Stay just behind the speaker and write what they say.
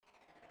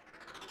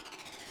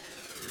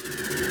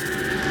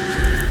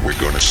We're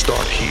gonna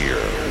start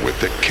here with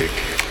the kick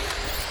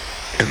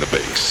and the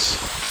bass.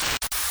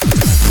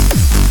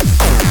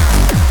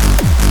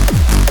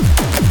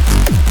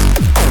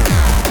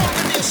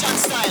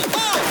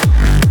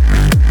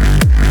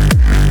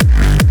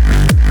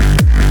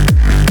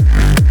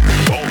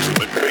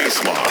 Ultimate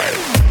bassline.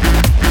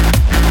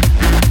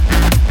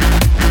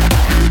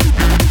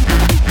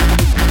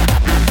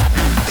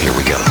 Here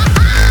we go.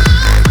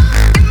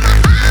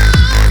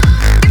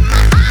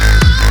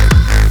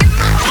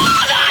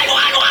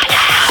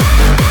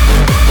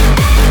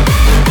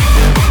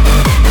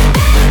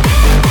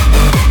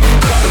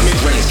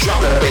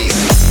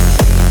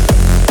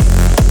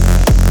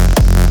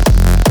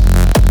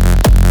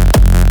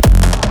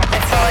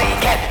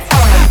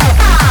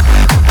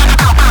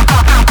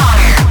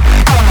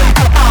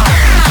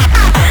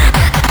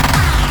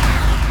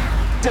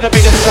 To the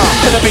beat of the drum,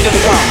 to the beat of the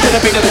drum, to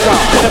the beat of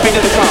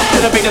the drum, to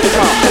the beat of the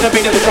drum, to the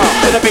beat of the drum,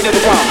 to the beat of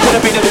the drum, to the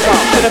beat of the drum, to the beat of the drum,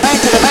 to the bang,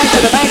 to the bang, to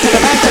the bang, to the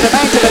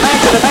bang, to the bang,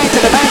 to the bang, to the bang, to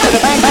the bang, to the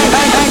bang, bang,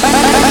 bang, bang, bang,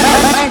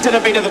 bang, bang, to the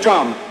beat of the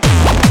drum.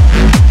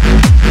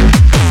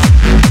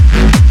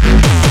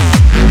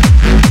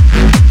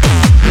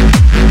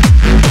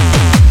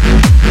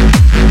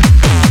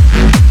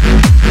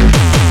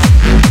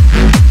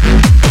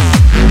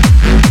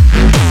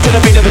 To the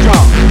beat of the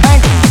drum,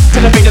 bang, to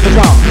the beat of the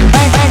drum,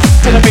 bang, bang,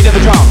 to the beat of the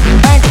drum,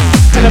 bang,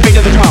 to the beat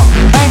of the drum,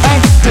 bang, bang,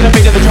 to the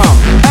beat of the drum,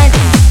 bang,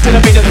 to the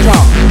beat of the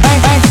drum,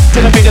 bang, bang,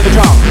 to the beat of the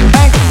drum,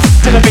 bang,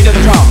 to the beat of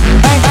the drum,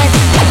 bang, bang.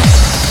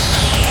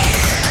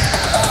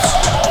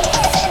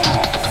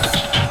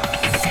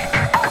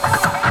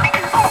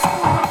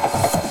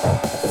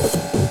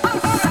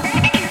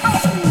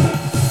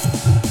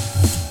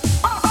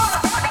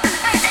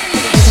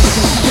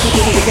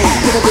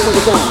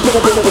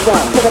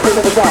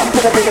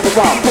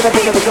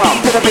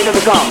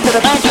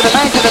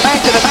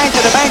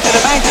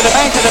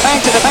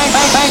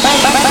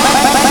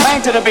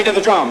 To the beat of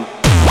the drum.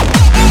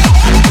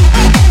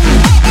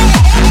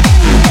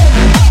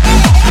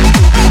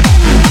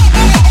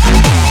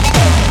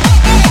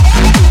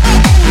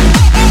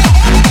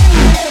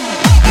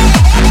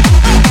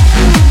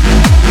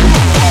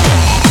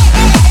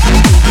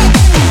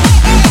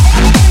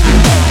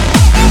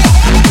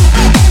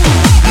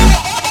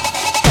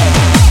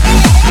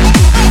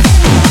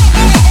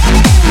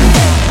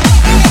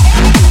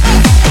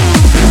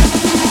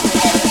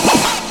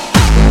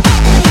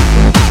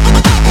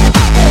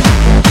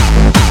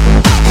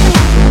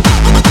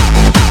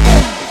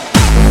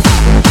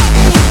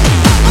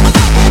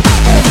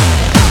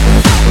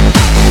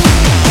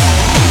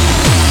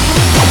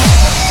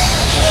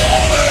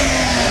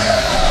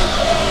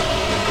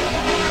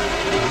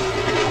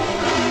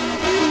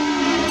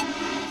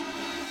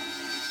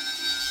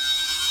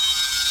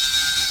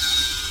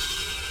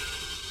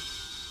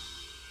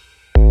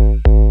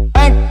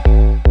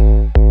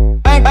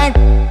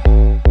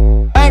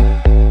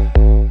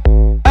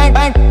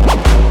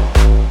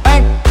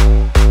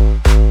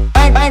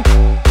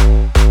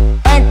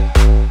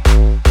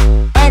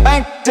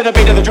 To the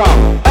beat of the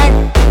drum,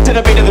 bang, to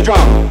the beat of the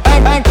drum,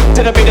 bang, bang,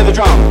 to the beat of the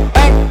drum,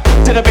 bang,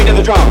 to the beat of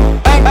the drum,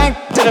 bang, bang,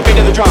 to the beat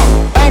of the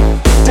drum, bang,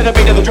 to the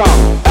beat of the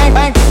drum, bang,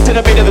 bang, to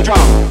the beat of the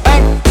drum,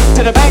 bang,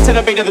 to the bang, to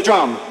the beat of the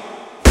drum.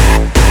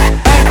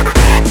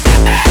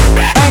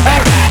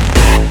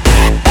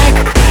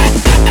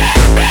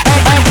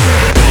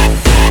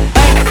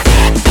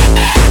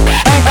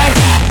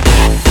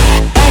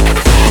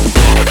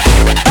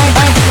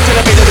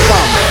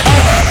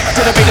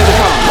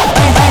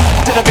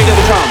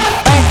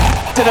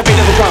 To the beat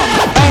of the drum,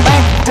 bang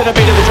bang. To the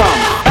beat of the drum,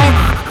 bang.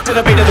 To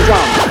the beat of the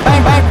drum,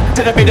 bang bang.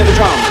 To the beat of the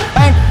drum,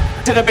 bang.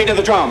 To the beat of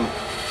the drum.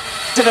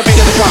 To the beat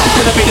of the drum,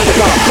 to the beat of the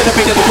drum, to the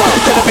beat of the drum,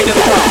 to the beat of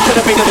the drum, to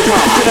the beat of the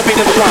drum, to the beat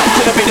of the drum,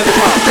 to the beat of the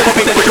drum, to the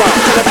beat of the drum,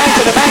 to the bang,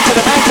 to the bang, to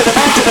the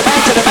bang, to the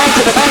bang, to the bang,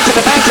 to the bang, to the bang, to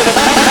the bang, to the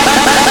bang,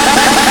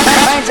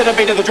 bang, to the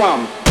beat of the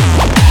drum.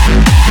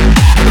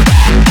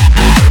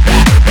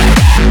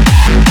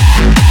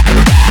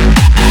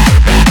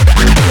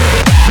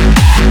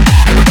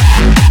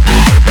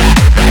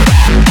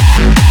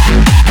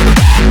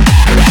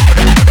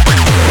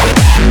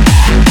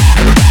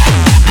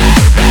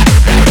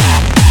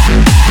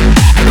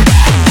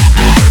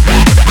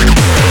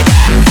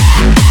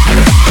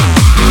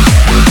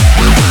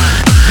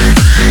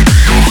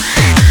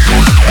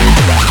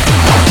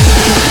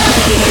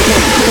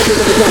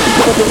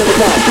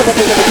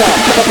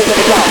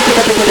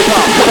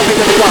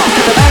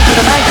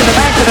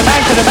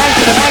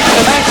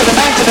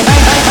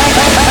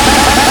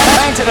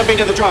 To the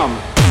beat of the drum.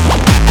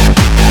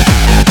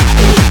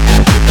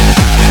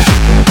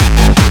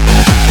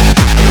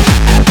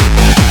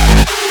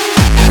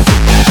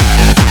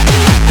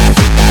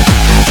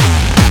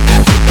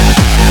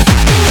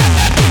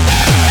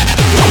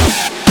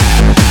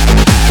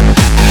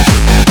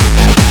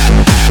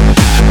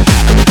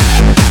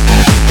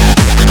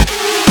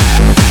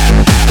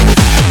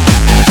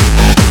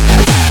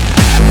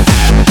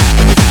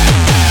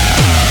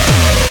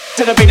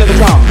 To the beat of the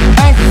drum,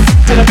 bang.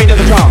 To the beat of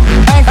the drum,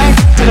 bang bang.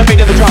 To the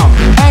beat of the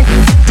drum.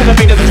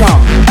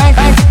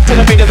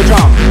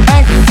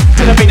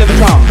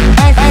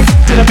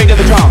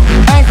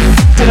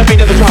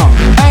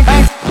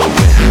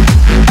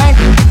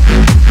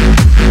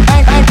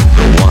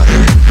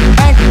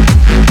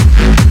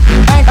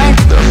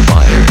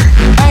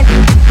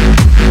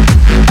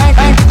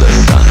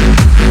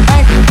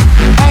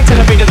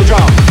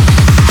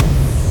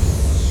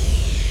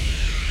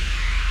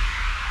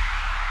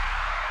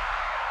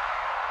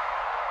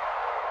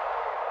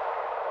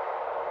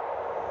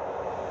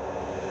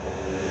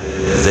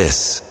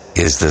 This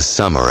is the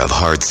summer of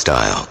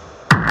hardstyle.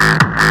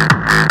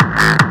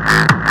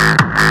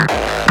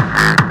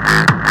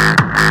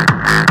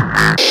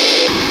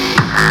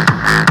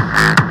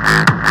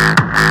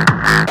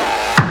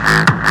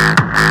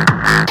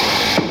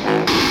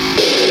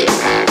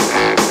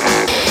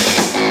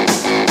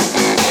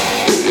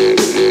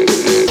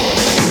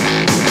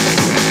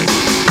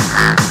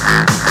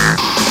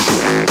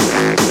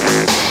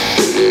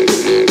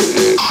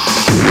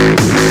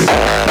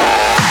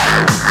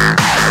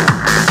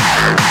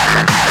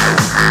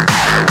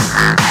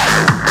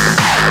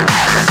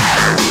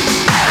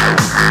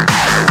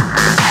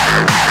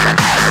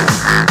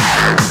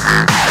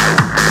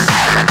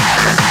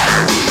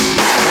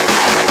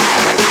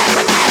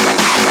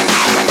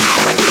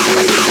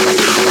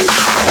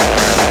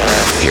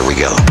 Here we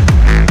go.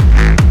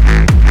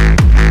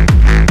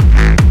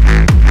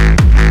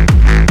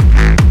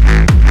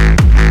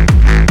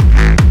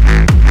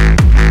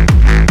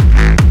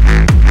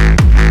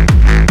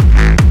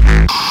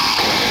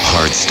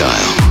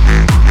 Hardstyle.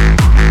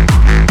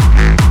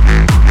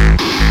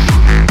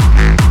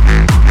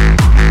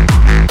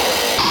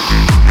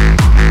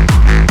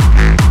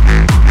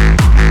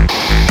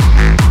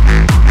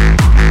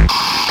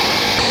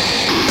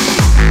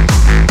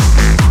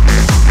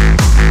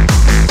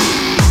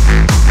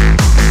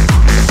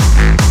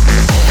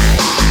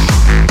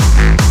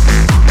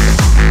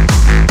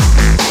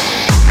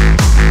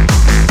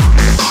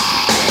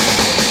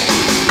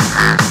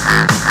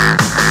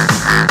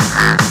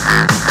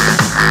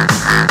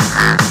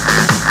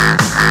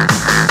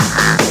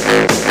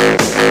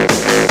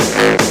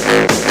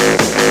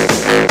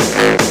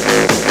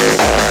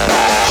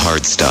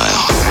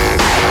 Hardstyle.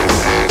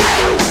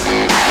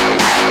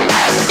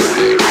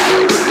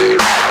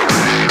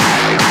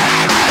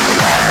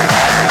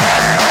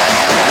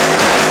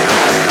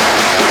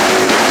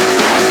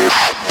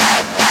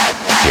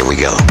 Here we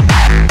go.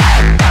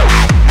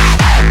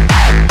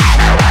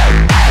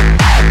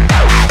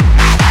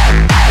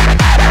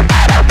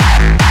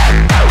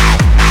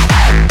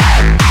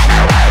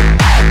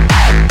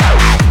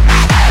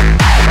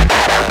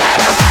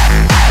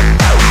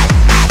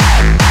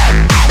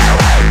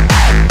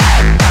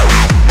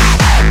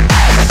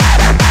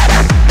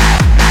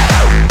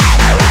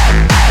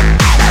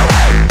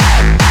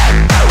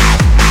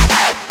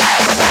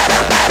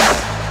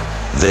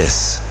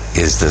 This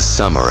is the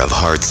summer of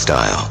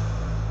hardstyle.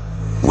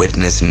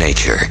 Witness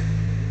nature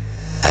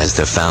as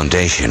the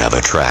foundation of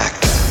a track.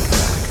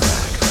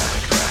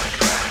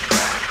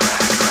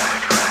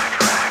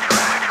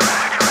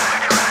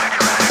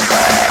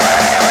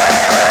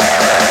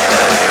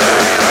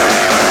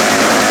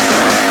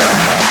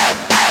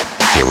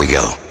 Here we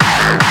go.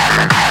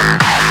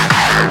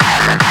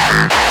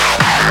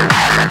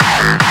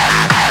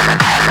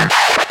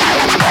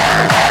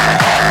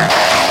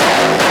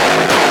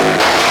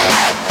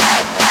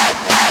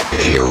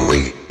 Here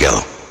we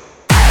go.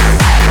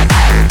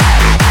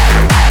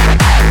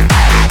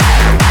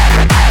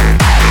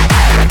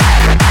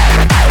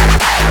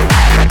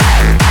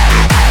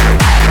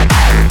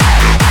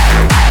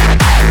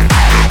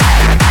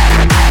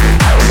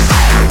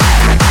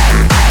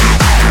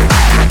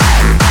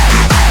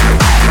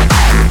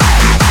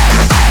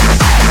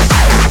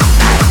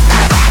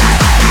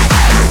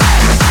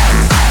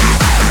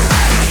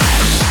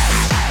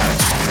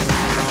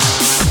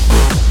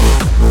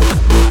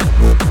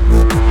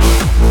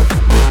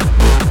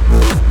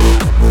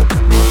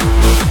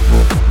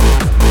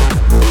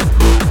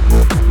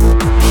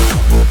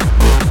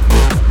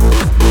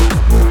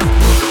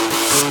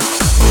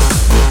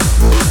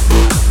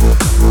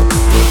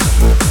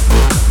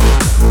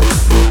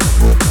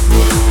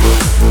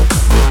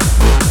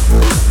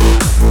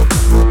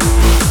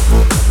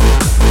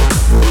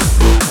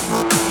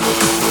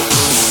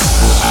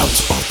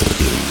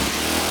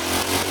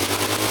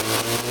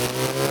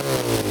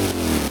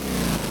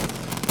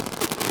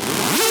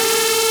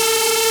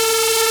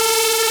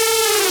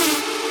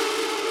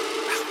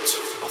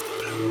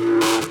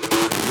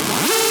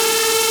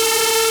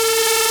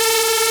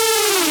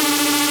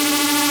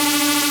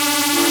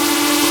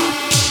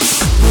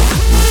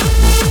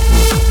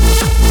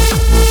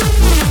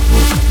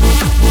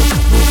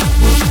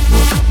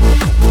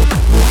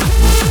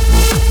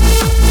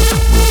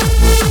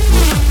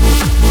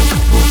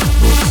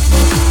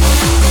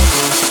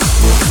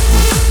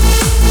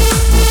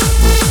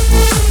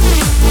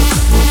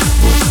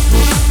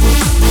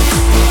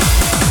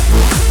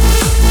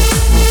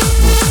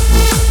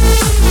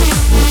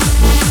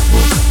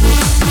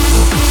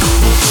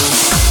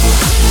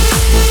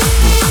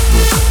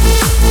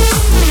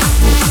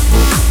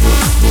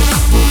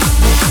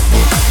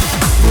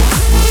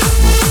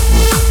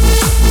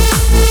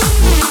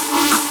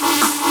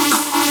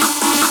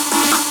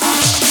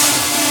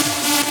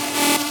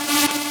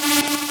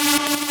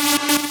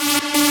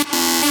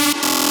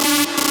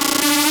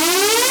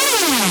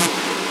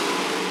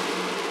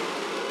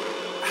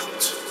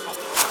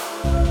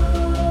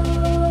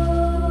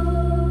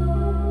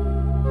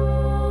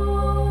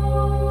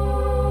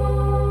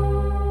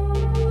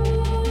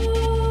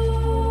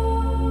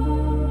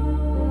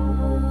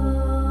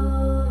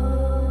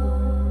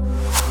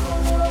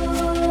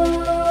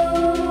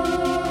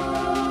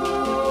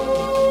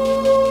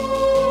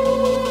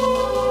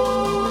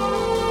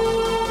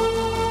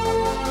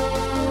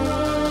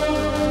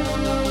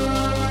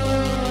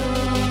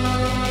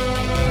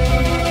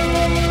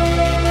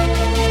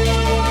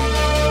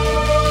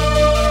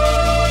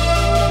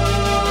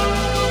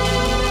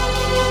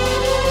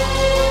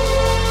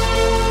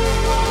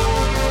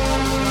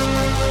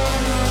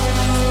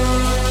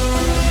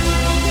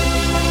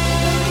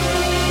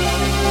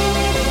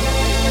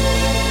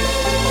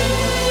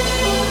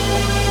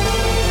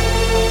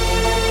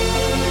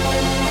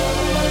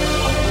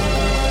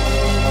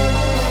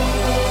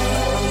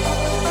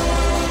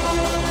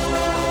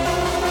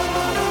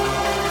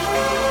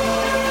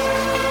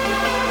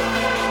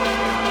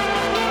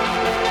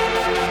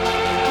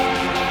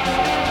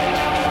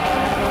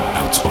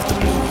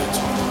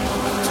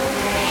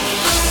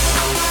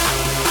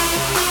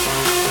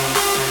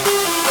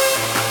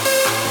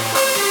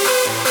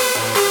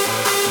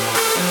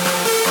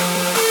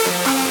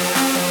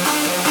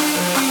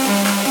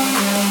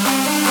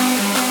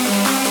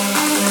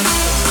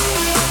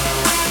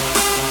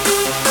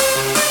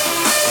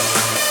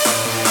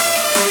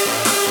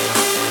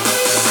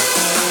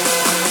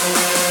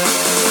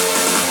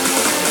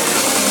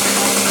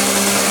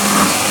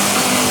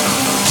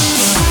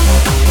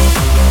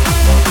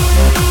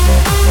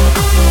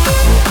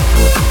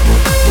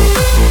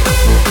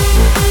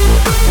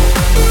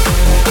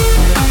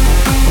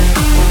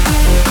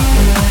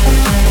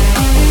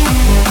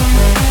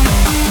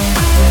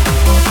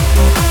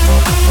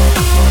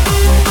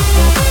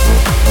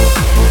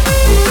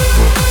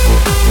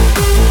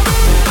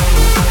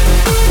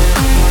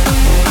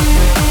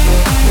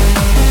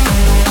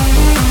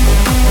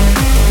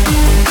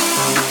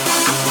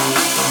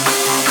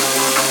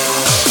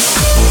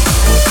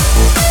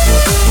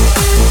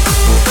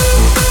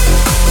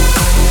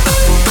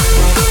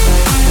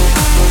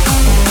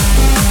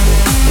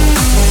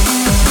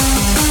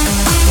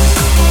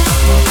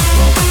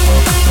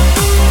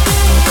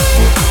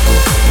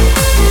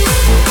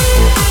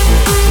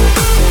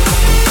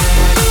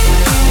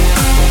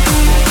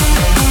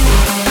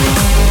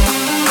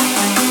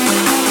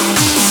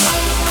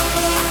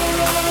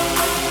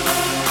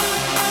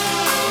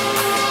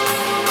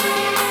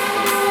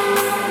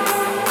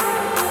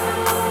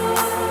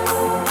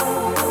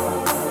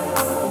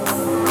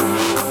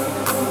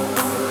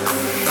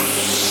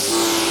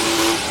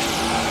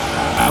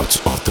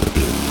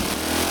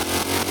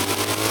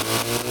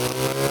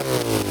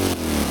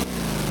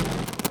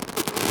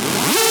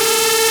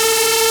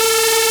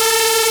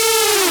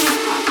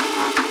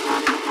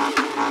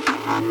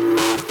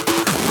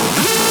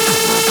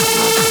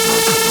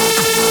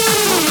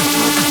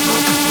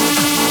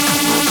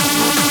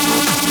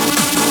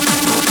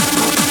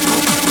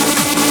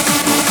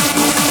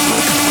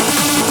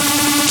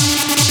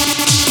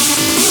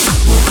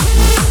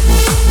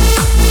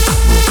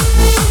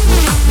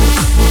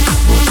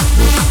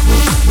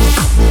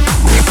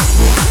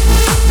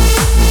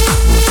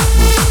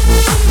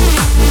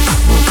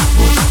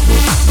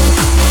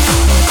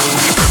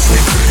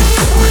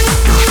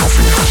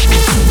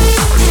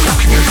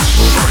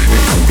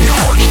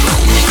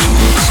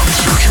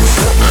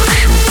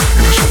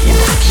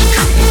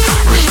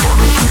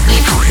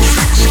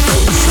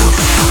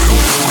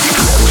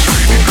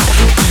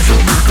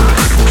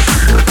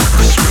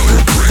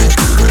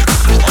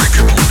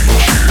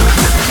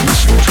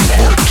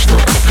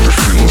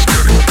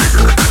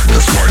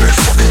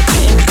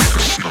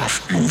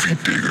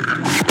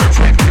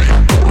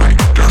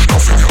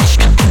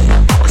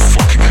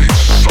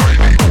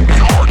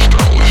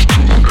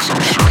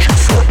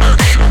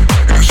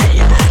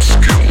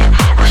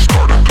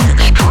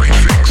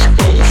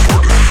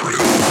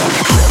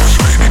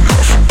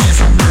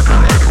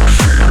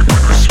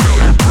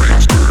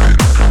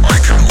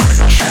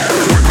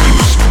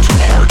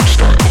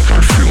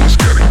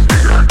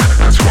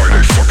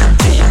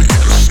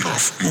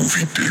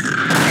 Movie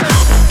digger.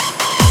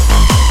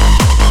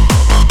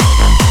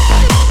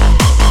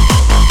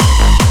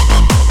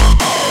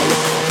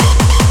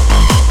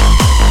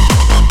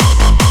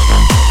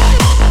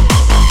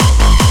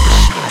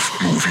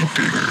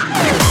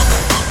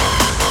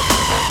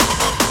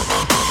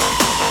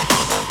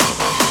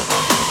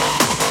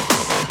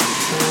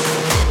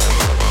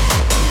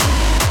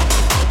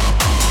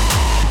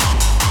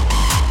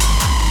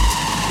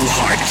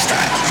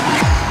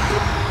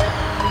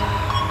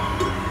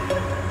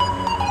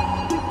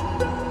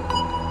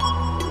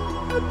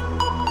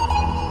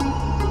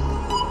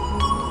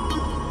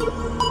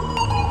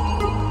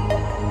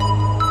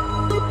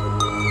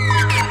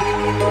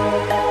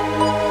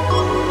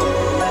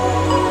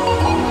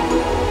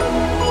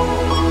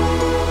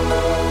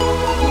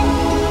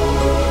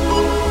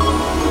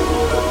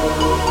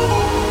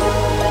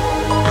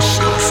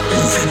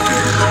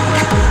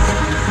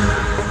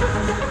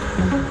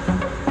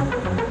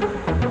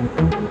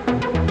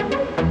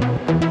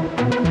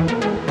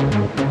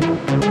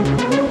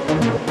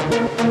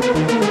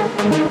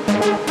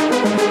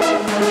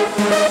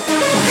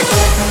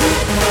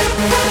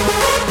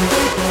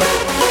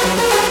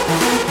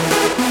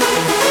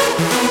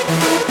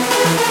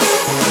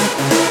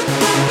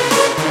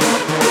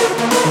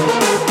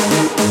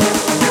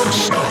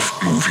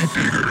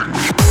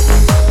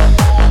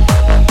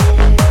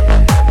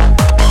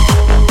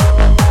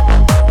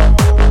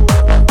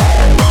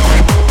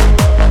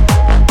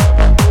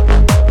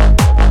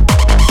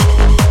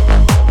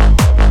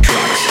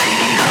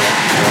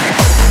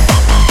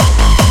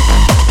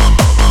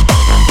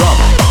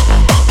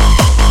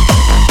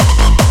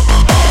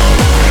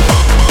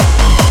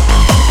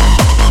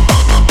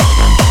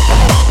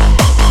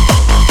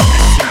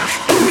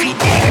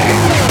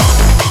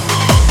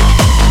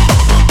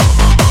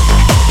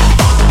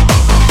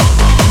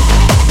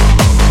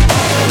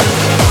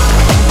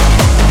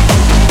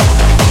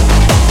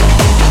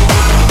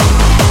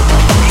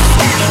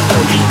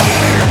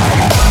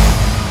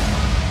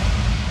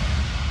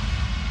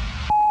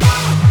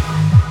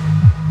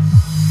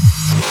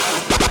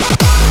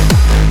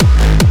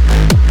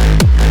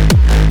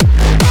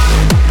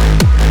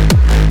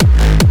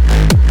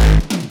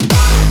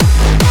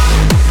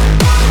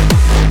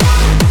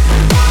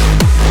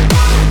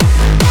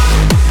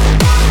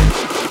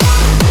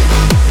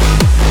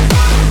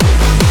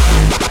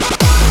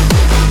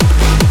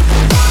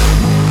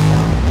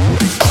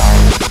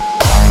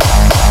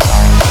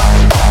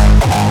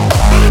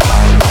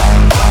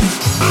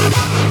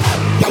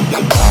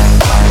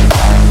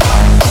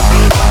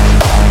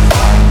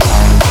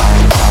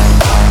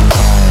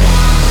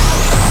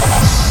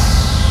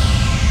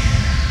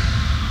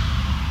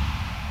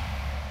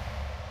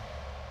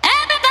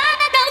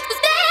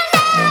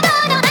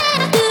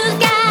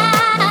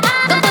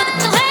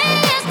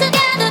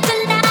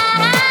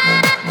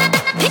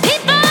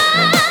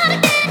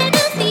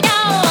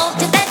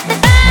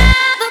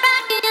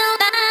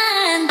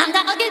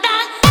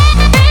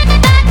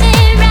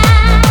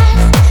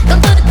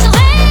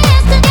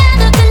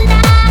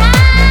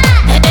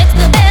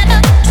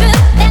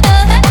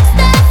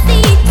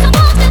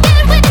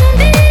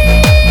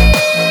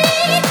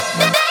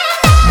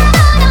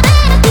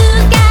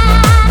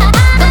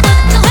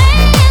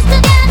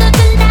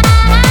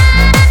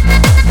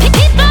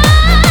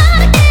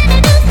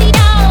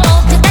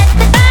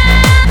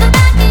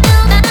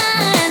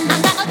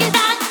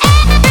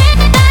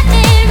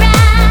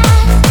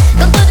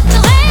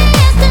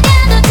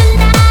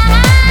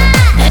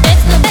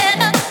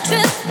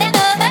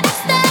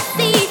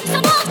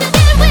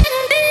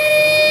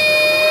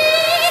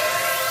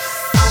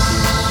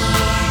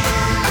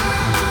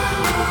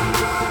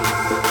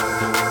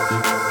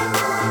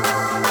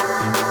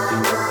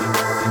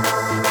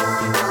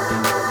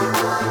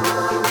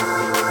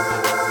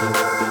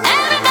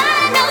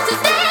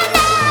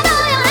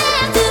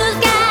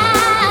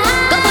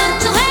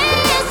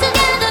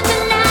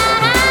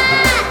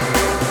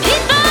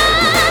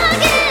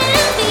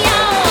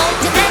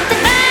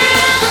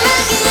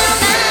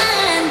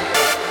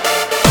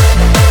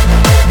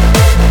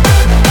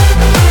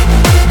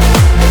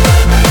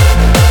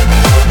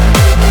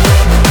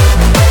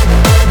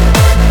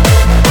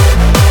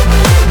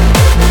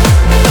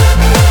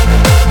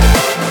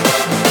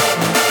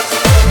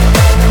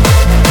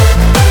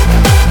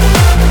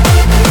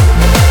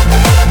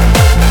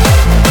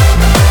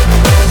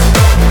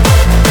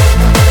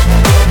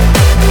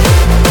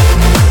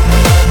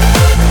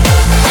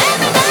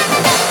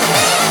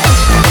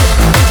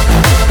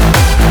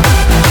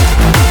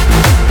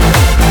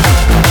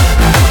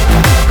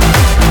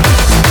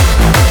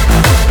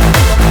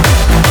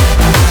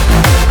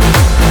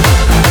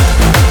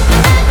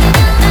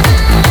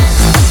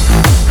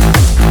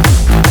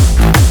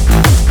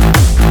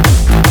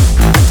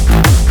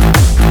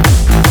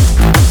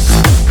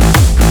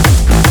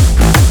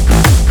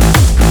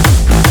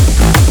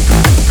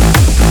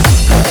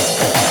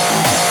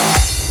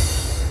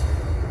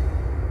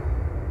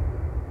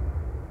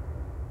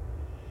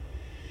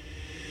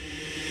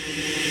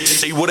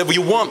 Say whatever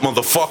you want,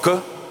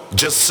 motherfucker.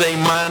 Just say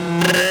my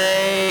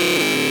name.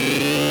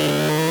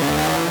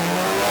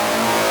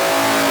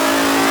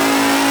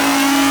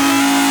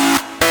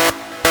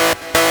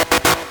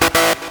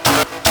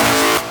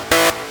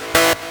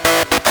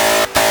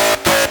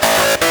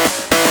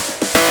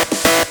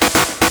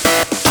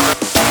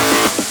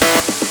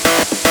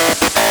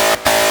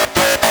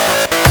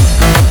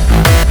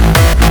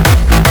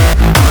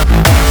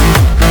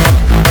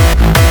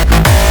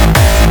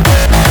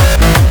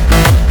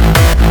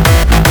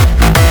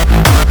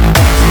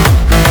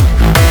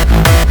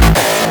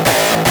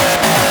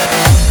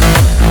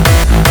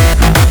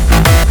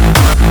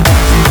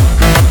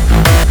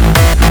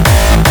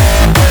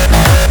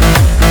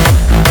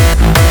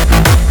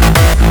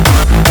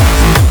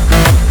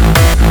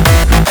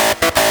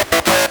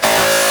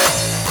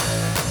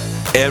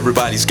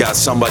 Everybody's got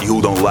somebody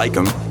who don't like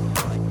them.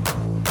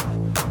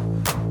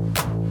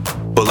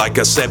 But like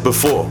I said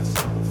before,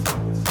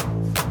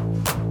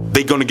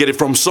 they gonna get it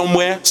from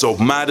somewhere, so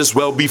might as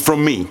well be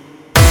from me.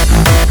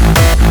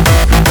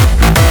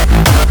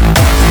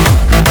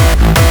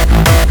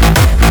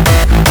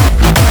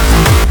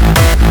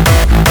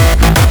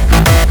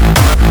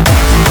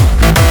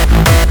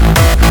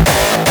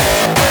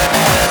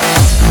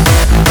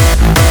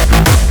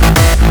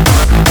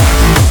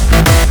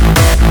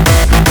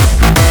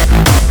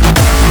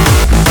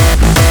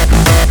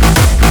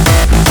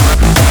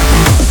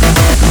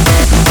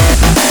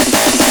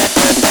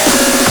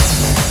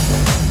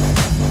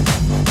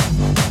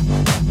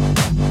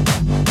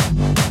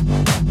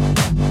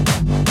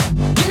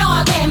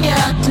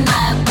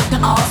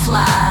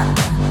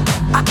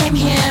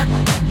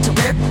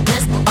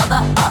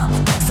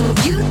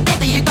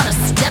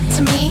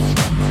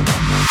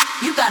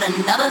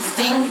 Another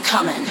thing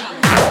coming.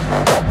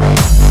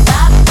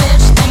 That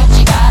bitch thinks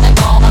you gotta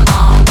go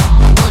along.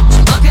 Would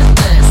you look at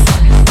this?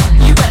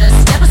 You better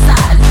step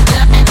aside.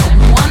 There ain't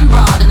one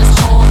broad in this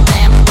whole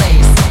damn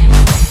place.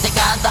 They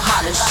got the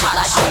hottest shit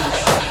like me.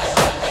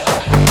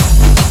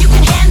 You think you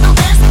can handle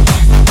this?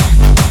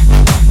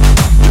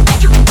 You think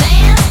you can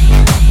dance?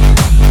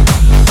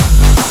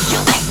 You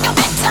think you're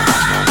big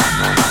time?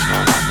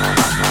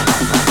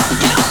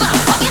 You're gonna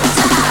fucking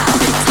die,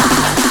 big time. Big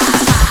time.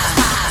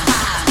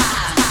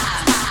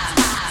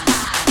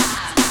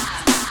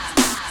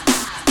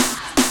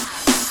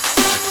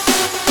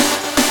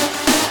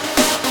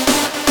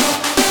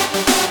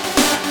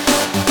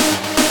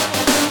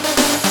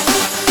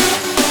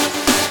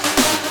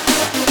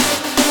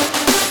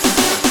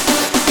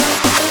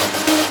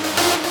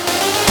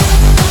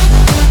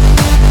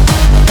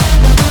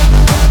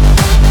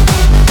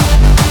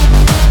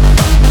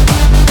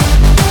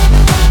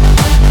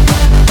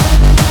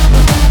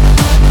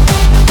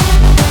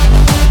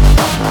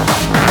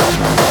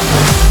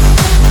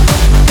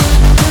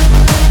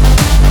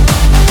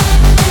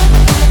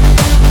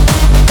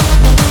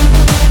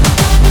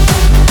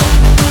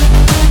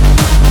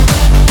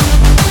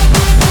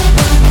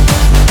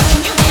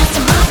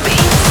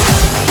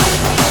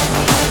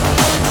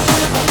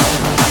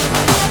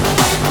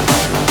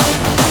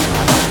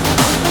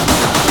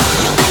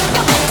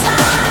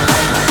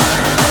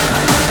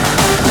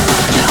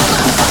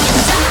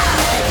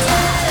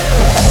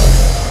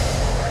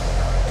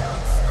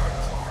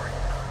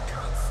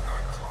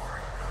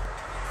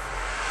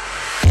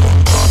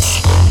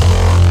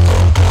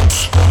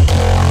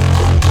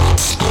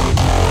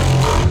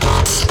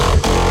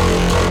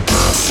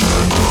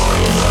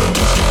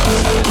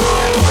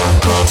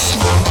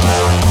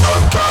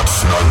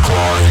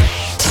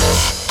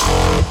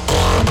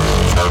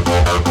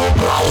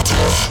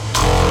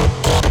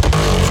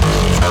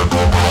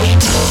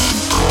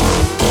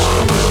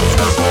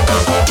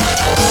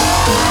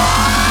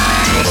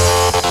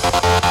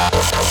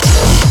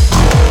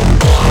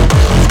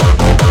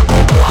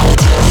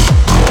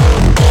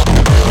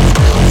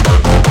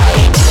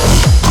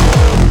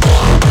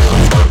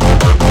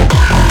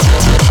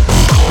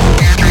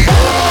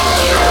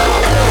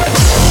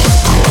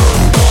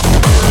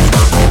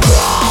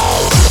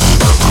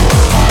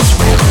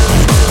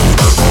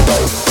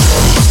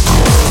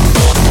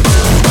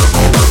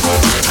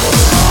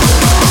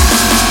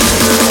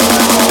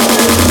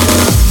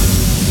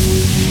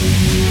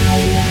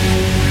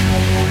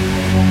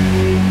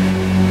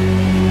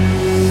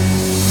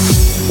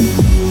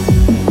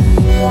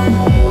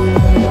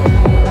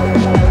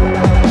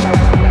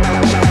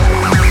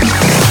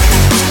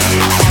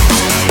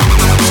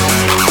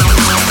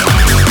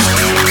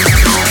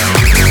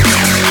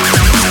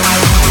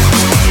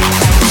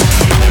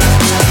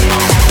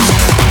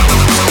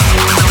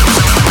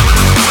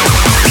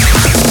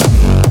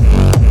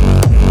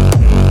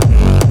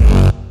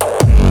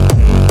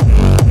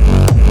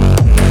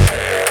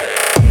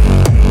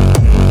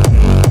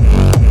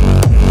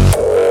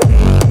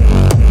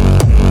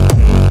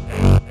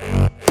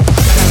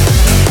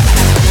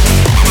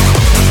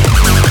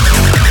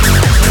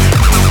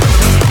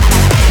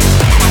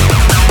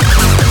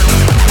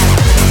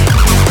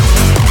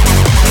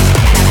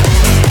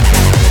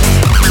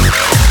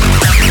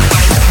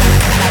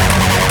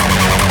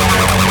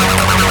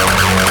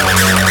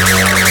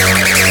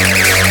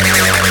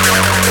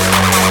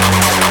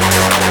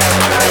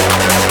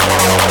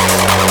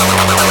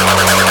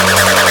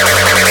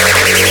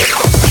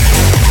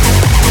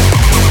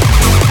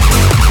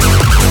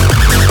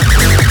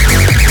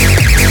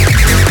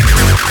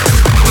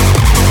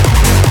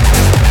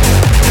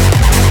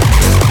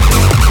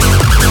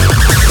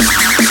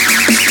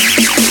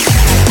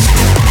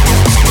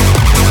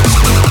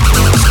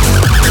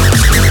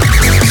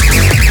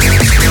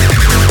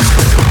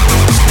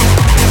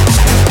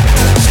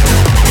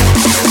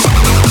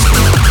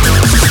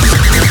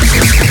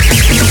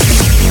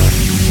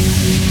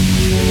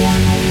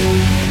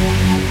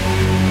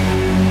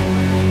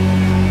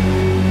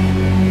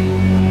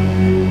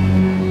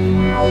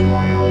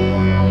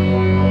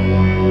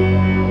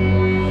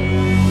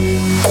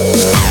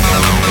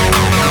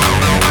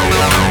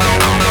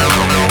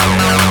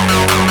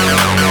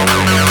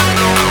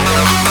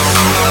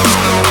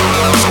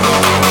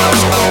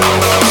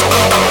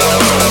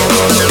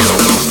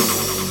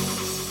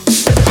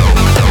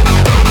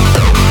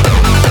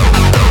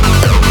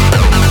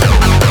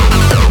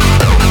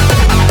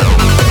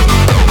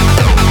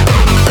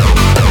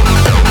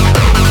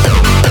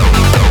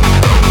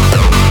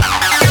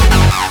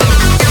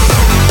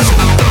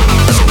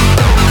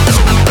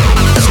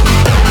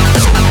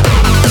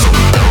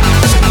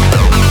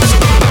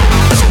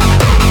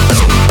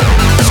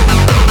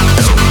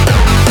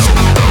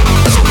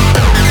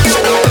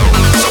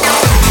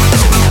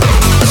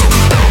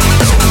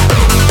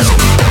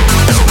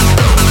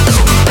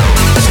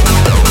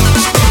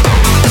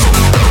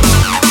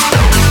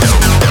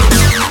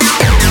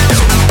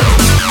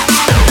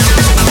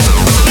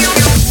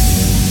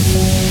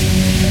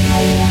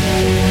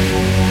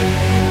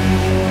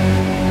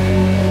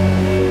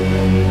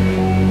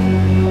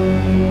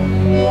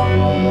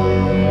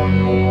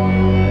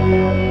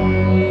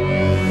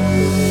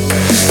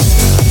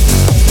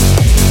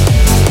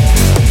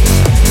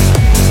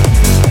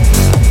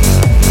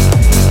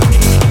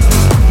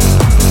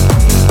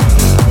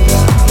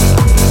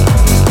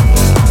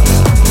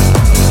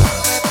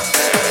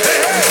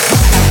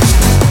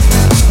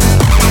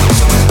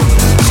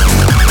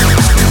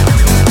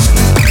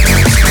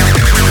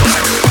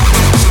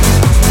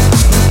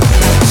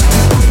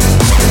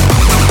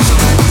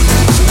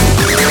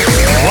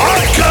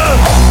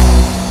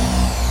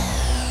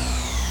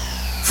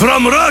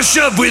 from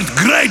Russia with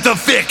great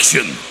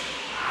affection.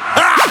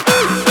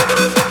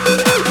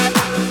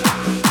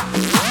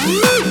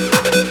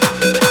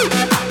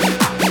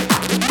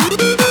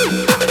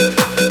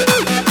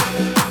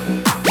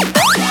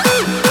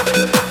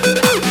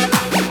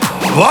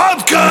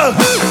 Vodka!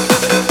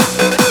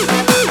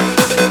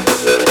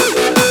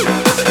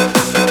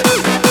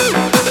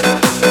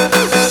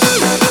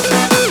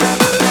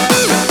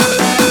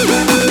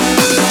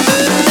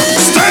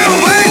 Stay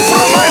away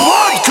from my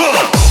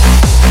vodka!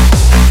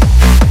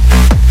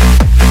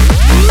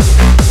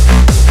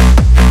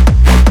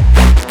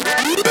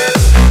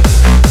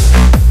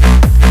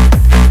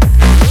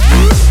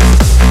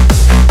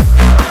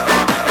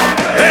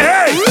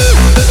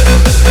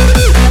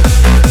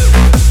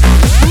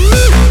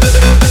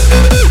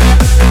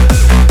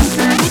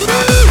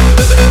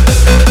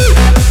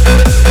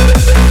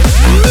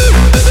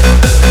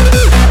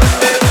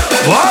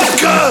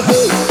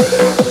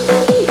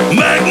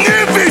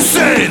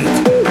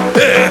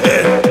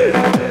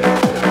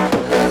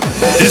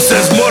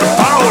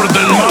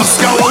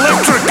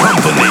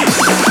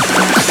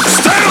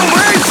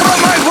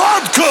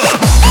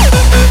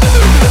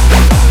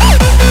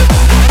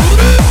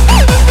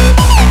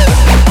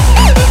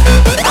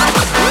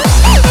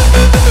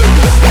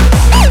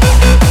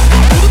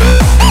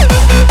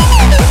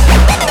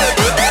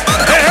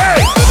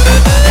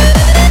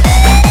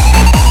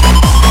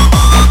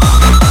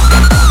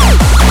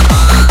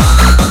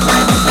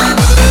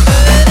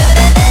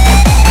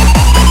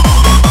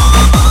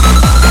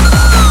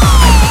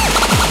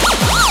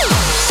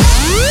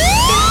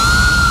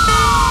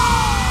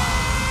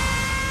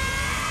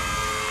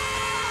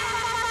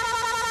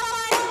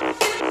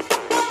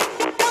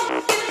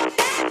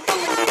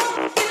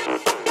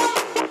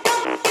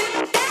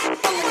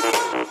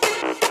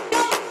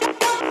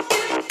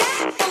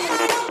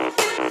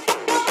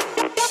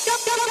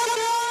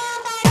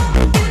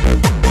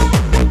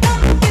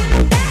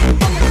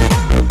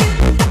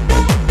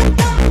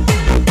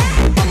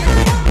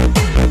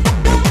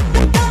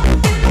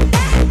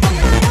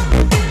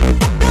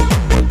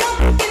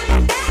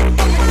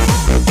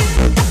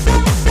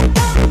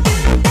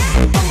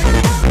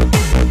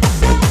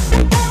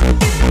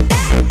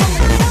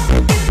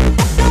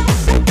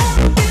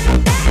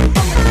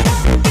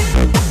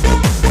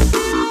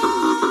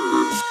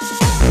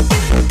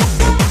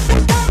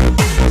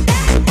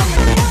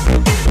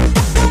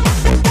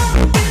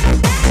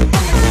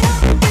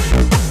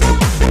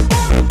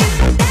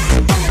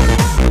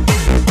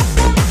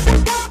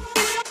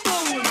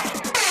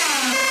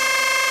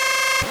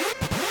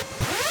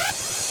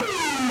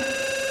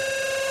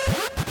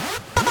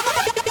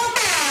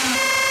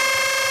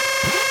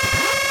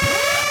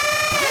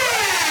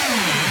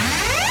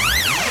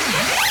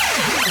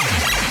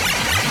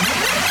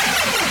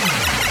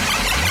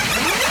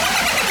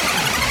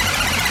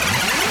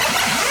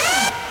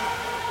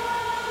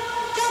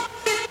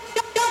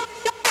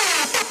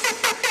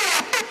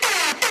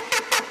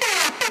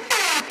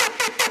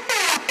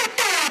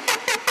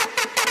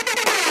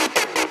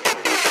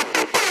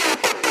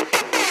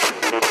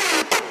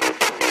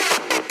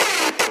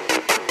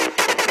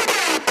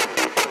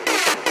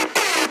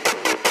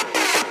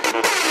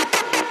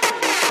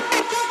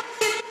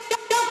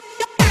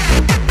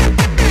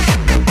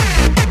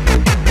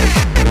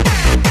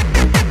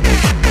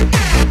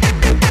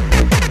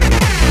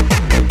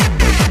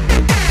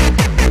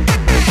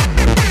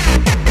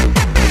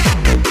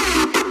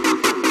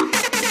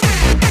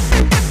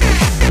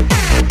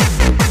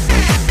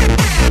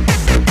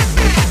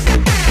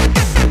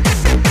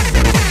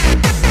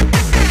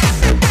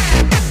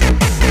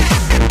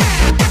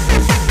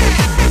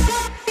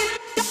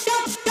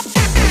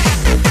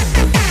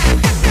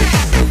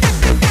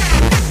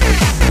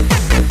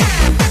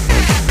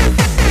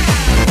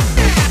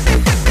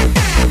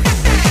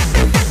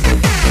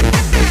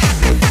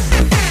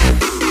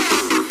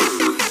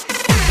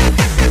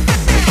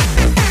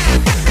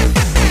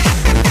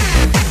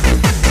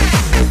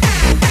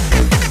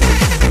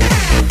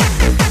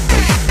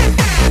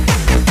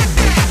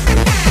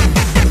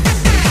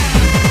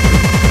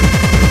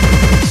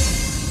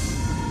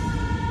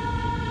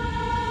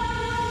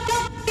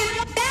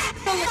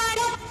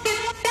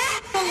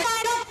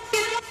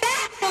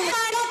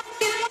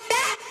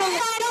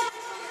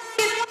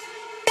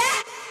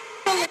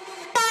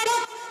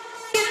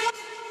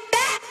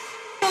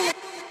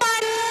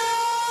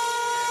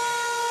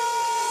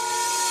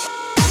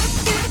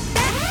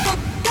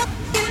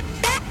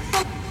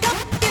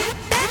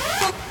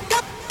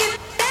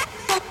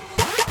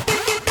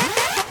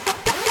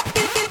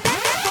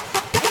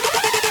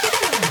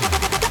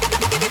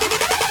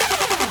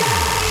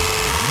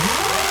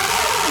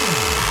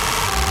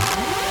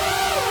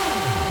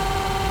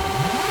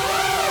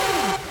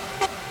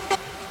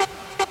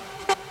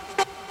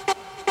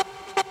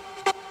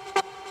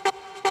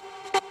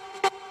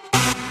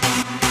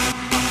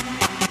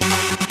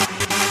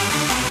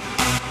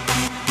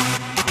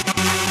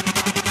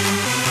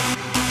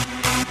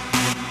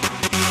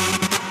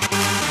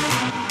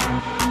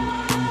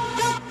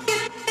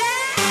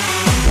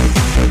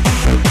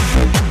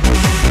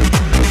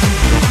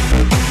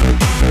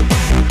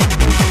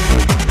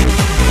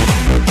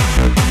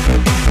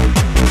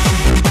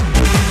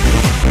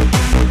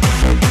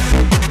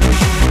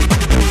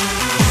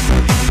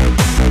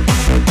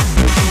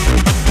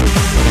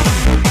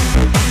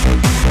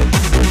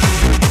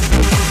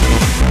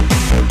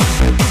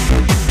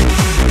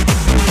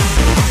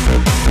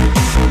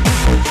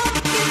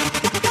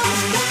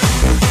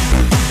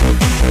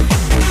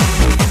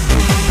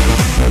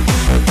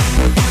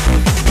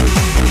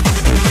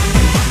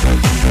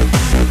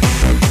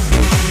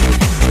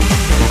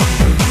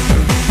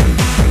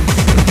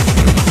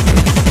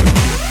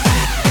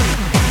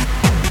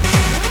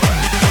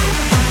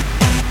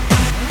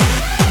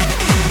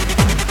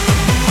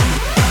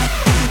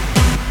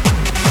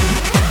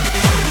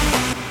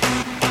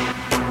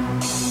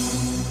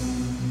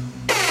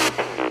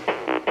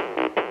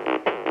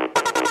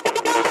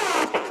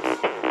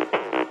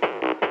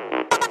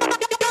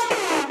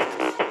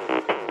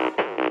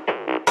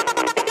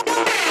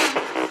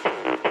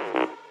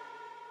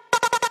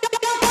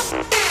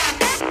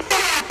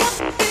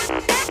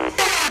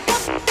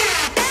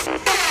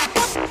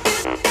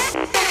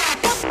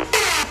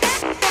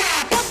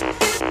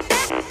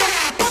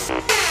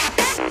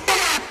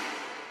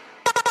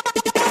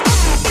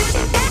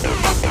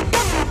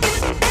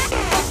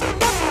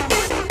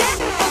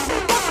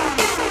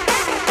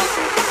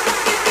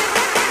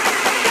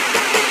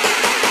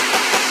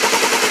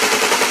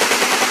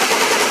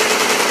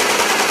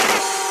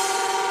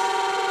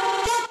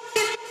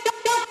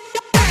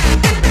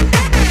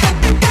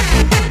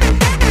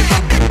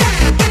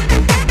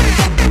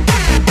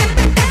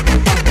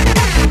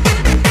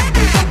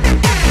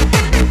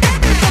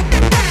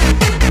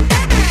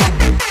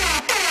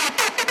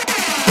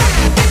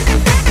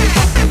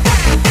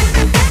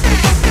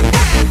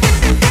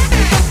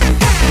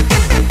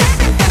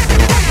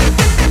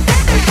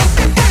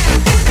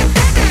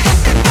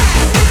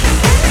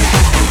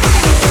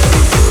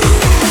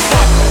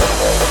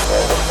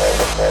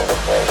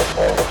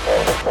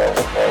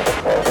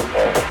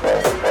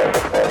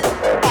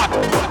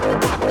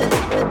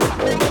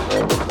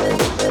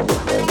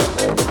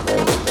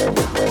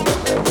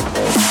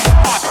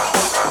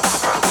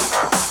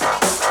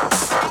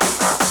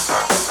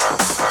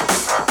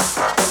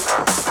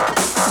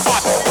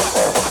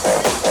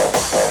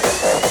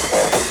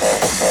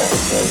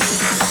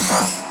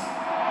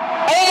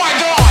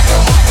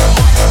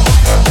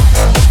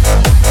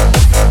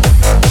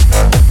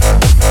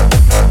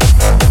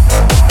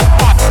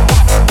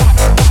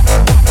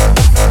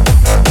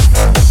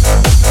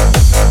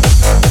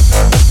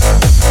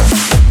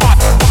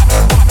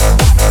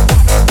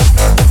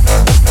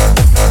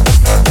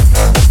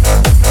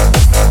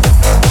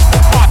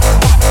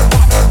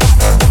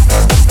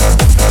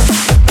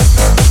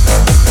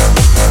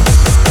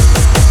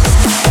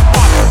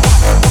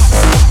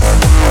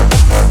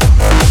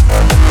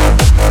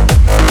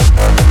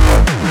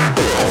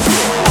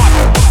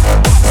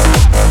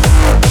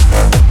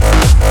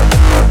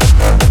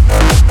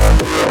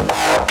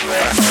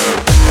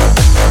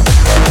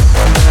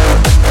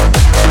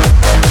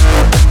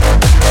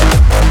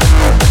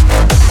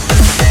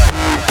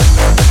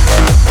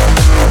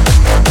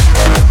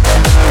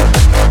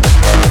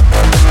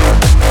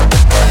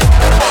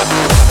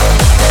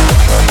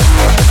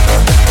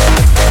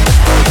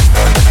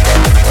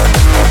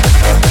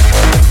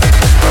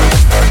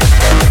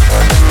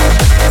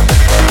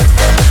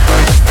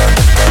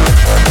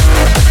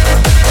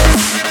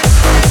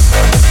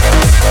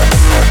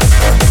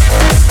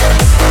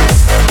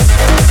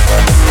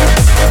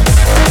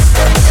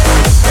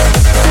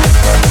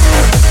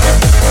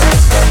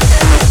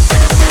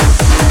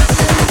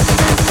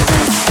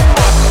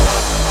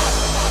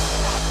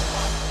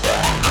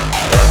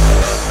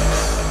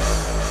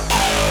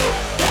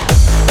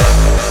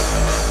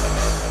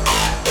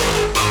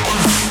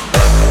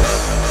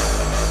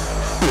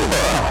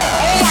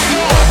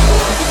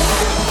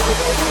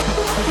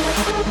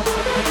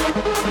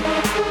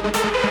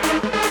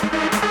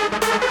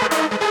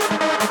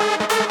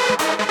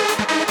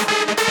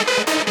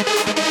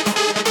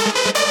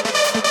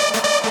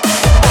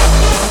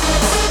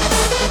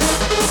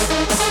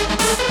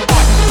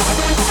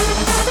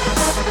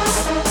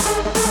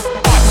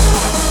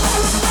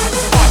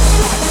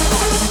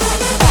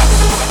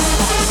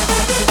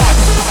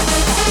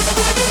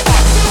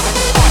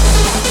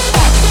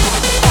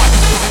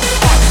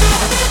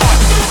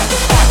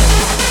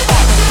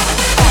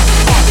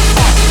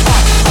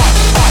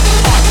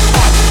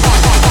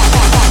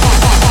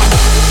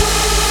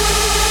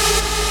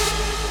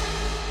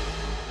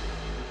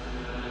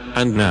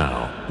 And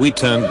now, we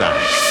turn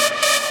back.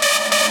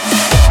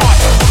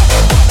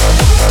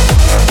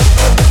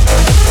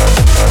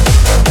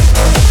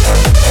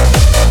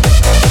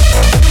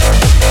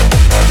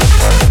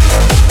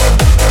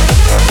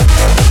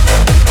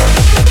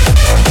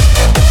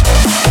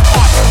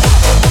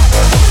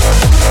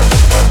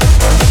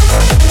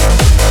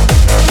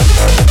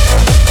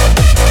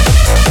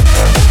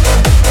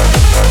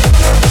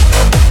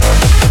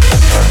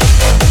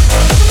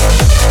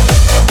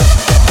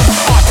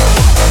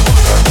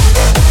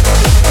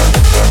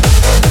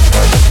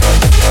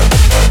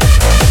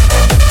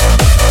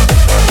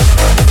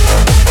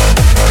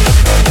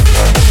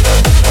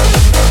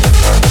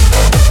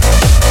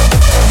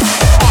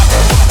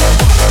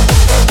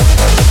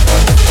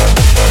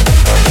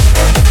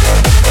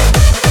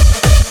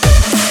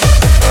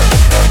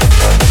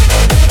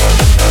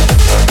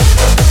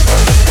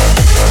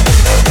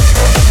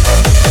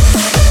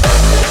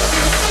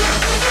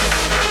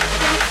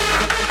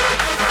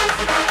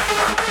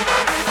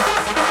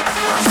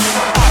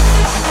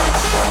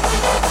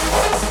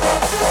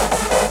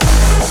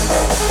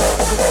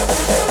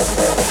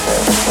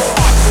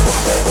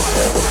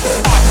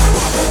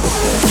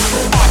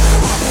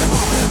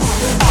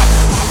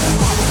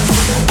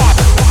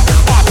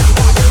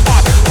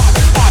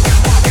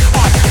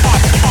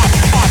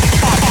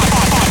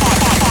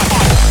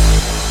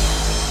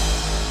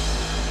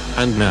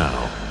 And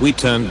now, we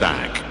turn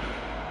back.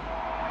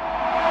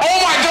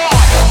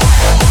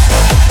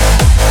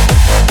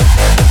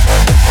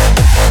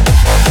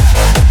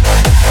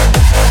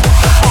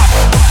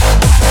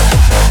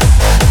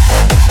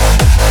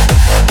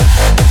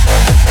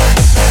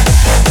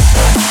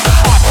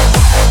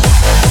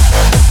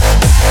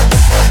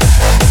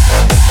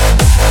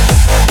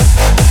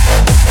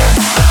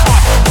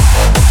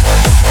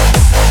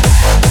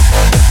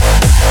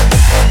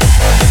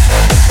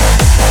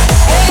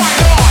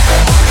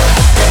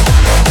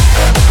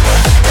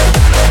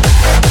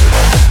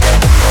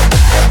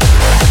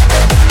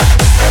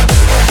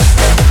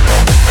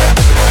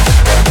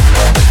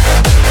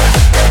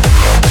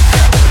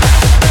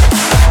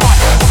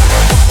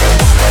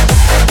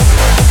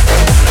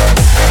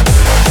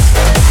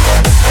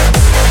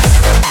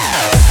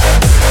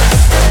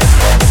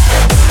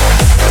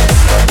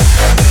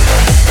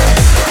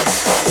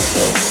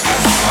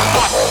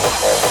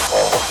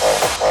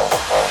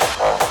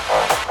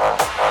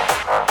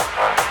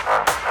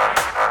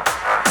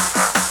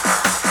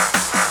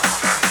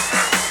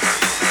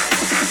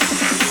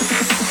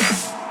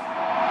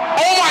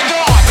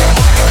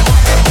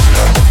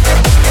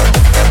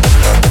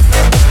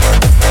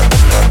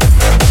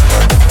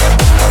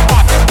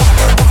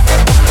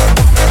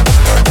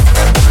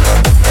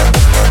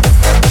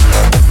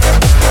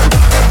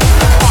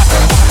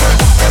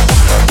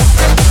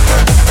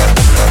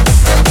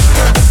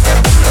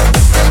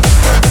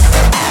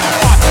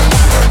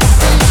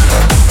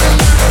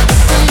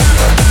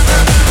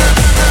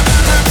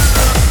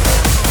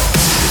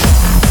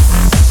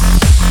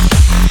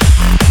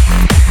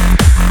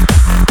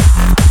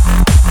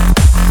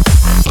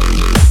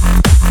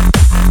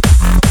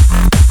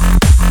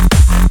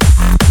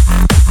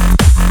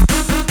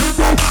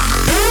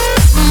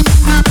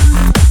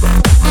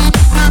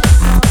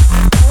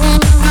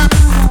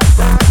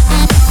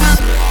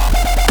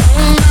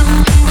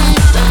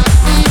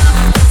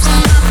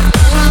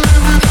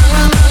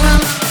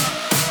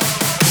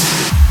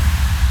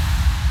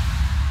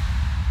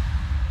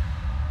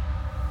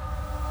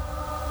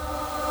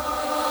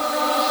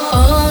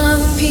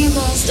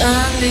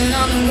 Standing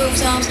on the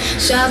rooftops,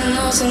 shouting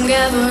all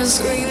together,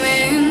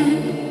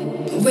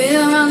 screaming.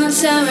 We're on the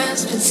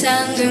terrace,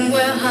 pretending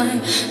we're high,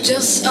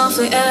 just off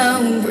the air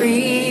we're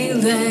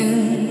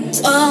breathing.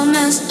 It's all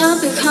messed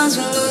up because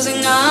we're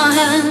losing our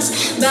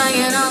heads,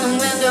 banging on the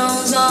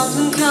windows of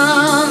the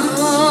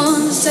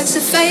cars. Sexy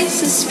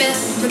faces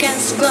smeared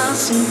against the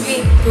glass and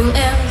people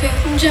in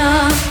pink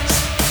jars.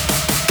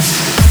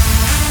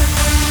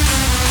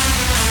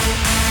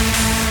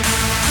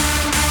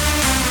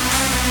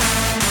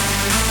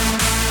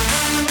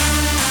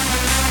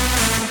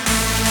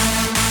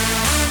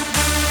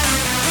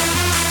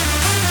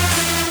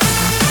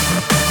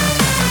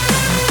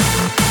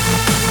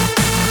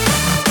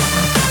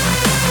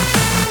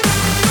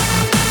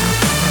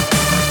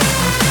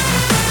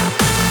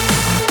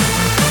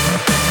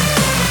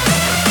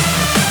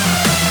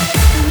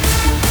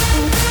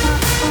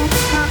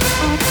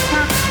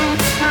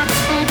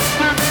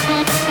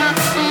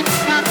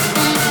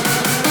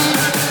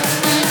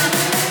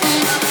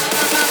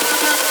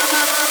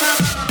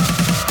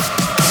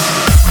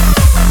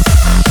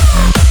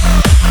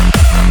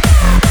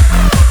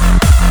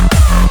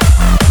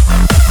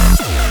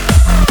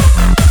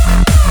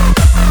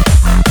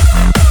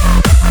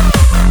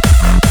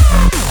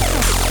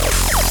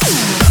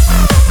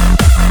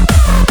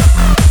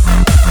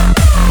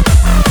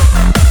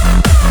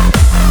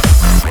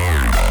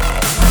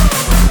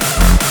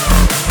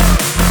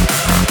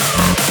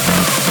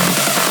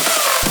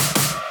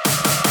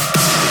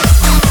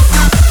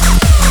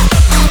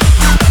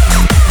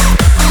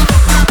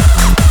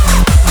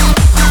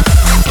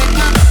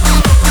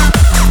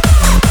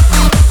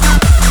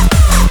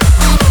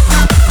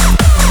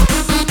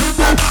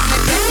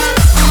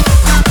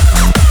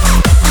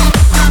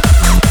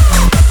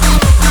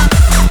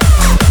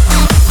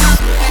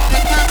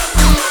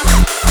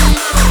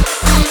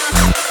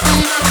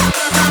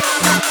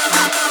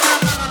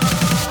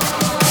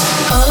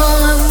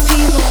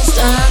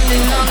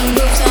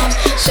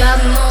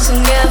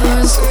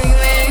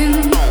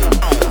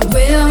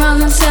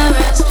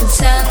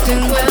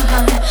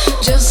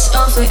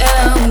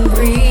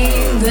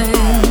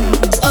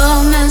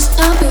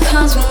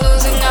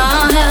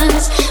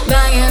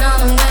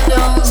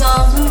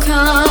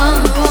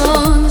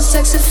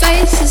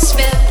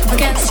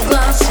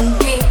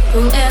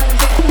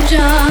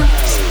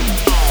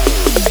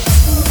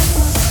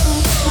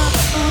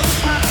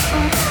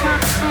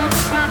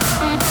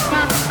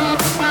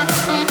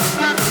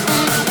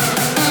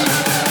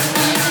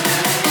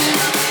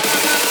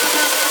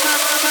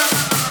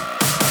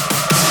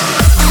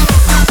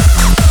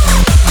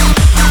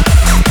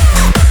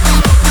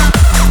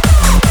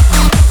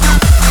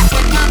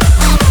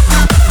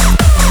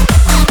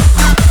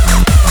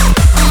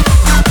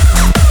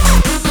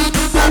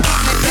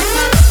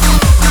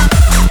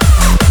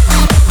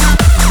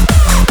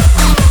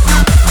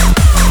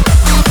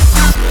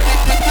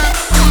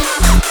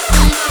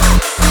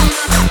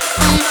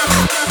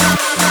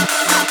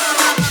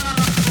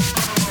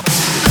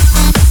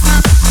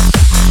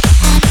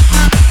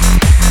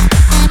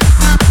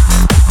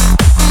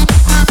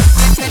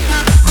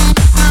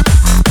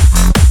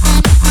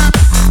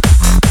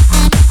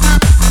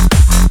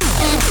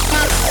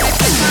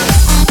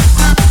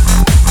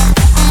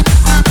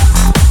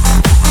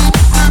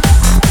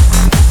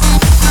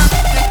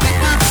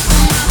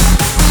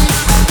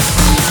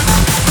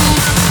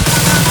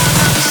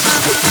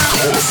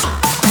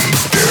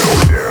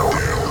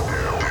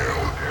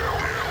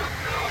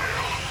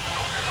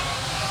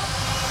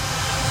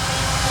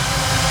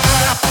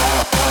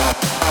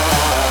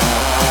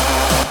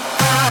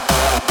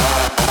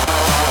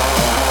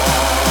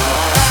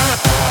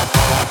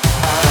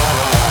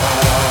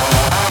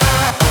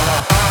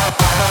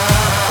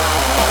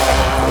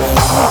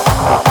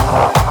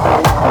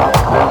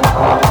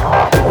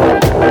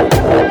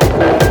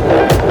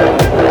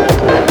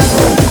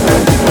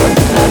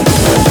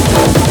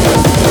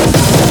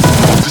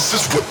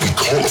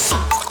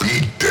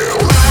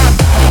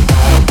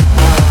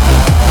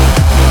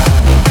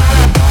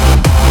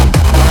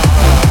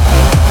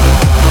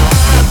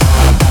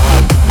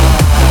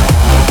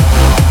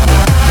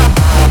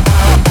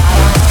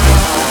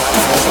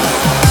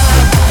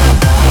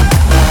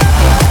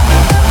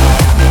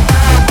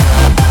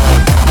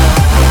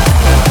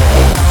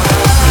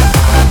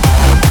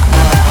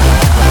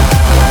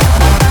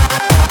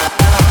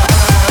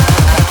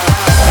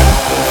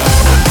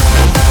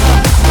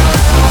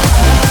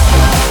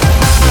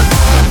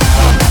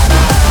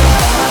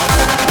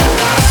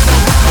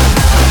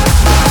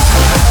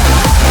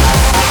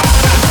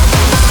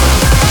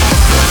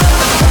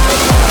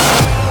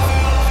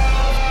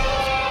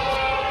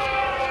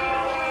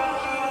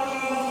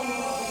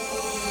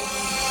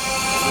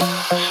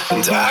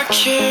 I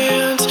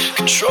can't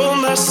control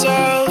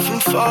myself.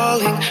 I'm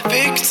falling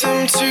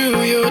victim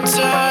to your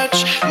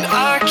touch, and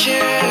I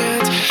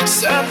can't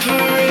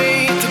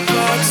separate the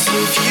parts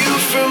of you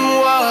from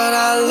what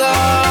I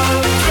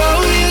love. Throw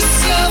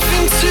yourself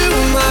into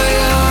my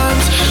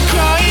arms,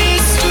 cry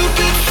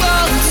stupid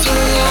false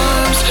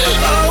alarms.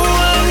 Oh,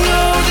 I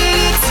know that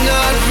it's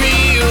not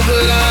real,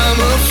 but I'm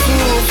a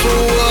fool for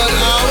what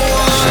I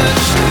want.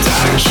 And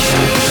I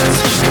can't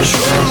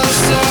control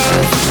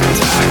myself, and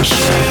I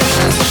can't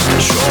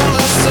control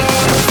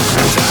myself,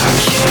 and I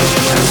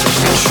can't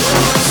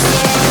control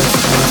myself,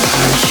 and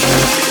I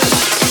can't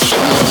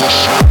control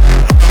myself.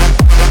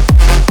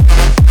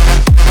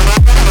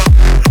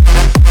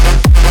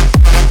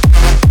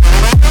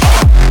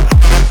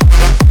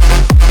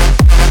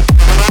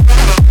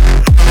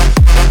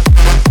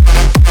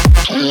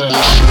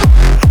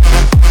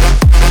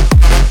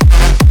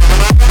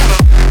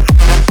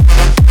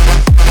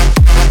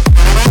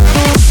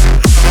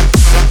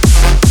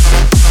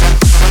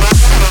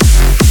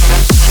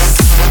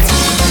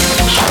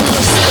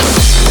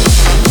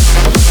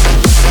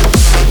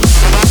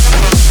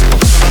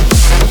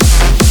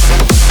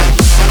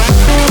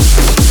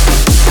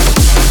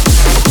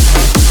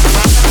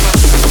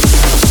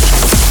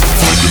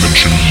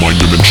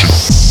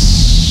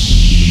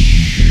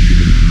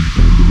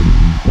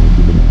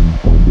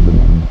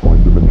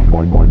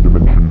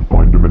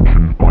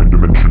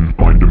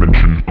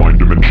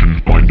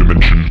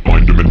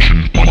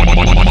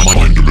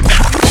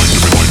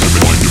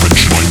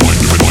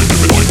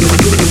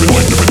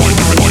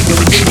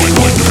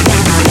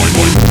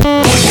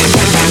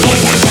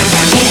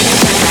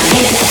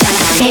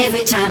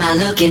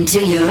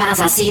 Into your eyes,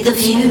 I see the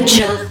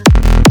future.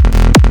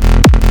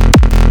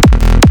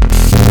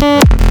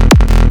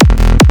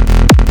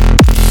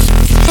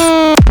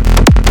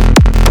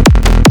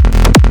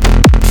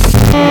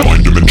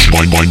 Mind dimension,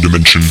 mind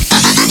dimension,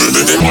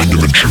 mind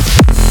dimension.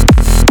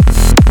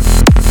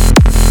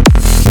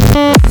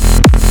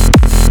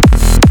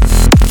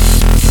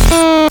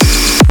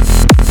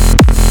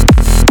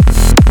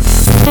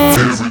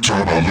 Every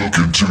time I look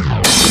into you,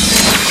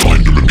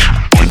 mind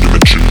dimension,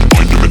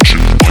 mind dimension,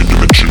 mind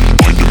dimension,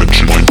 mind dimension,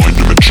 mind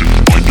dimension,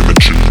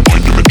 mind dimension,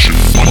 mind dimension,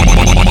 mind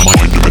dimension,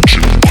 mind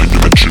dimension, mind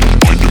dimension,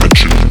 mind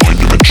dimension, mind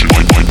dimension,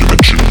 mind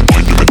dimension,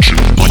 mind dimension,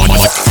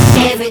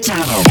 every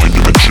time. Mind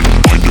dimension,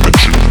 mind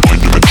dimension,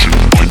 mind dimension,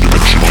 mind dimension, mind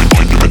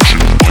dimension,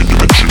 mind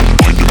dimension,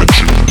 mind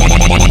dimension, mind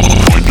dimension,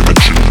 mind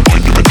dimension,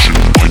 mind dimension,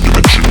 mind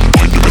dimension,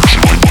 mind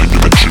dimension, mind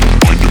dimension,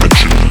 mind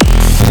dimension,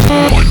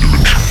 mind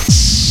dimension.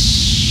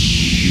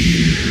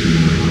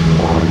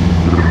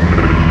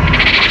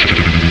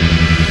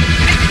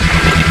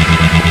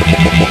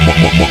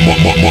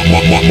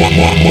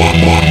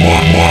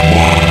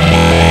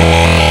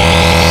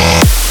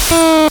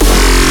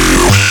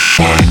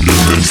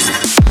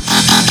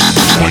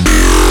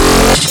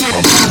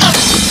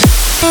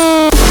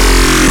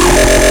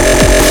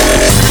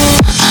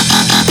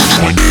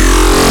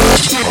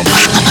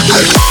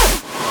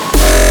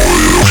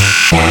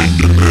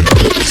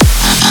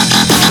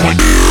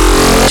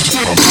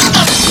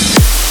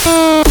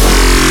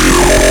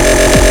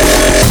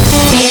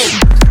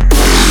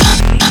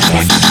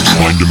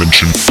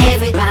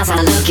 Every rise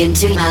I look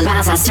into my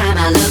eyes, I time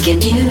I look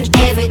in you.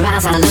 Every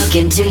rise I look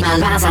into my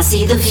eyes, I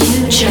see the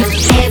future.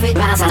 Every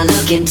rise I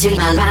look into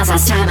my eyes, I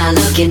time I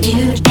look in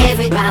you.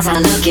 Every rise I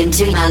look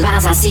into my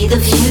eyes, I see the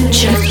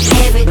future.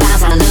 Every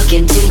rise I look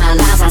into my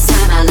eyes, I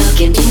time I look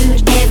in you.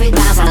 Every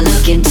rise I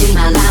look into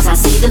my eyes, I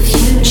see the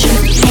future.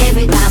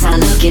 Every rise I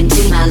look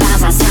into my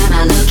eyes, I time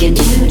I look in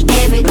you.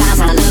 Every rise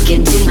I look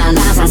into my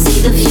eyes, I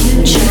see the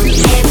future.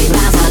 Every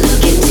rise I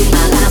look into my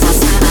eyes, I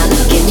time I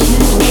look in you.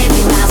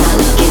 Every rise I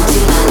look into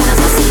my eyes,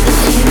 I see the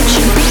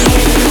future.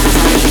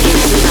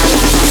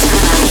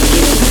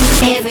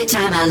 Every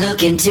time I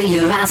look into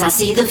your eyes, I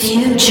see the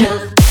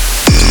future.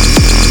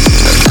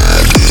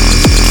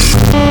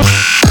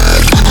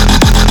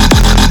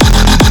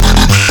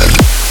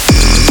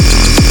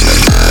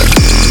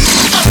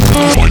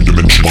 Mind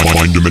dimension,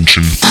 mind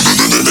dimension.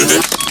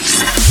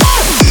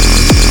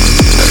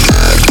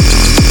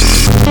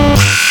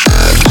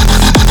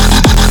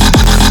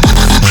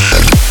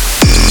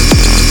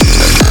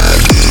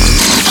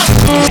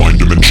 Mind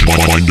dimension,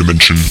 mind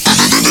dimension,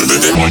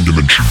 mind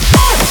dimension.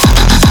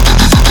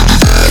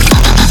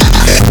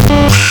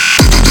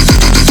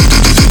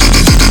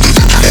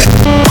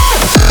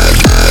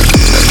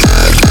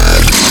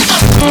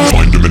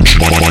 Mind dimension,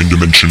 mind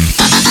dimension.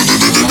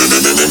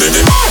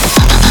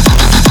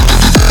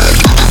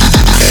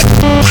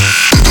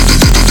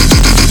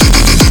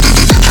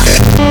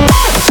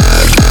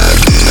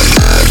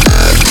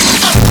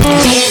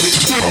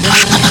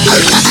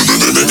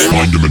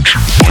 Mind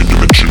dimension, mind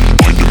dimension,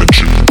 mind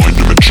dimension, mind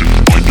dimension,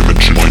 mind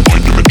dimension, mind dimension, mind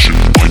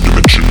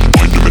dimension, mind dimension,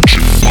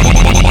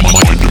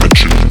 mind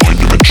dimension,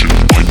 mind dimension,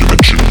 mind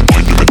dimension, mind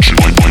dimension,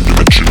 mind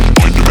dimension,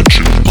 mind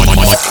dimension, mind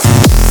dimension.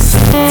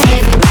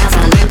 Every rise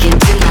I look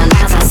into my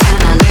eyes, I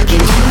time I look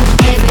in you.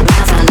 Every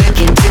rise I look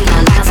into my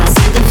eyes, I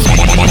see the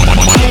future.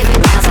 Every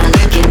rise I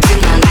look into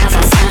my eyes,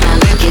 I time I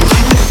look in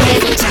you.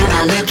 Every time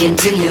I look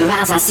into your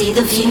eyes, I see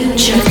the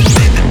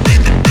future.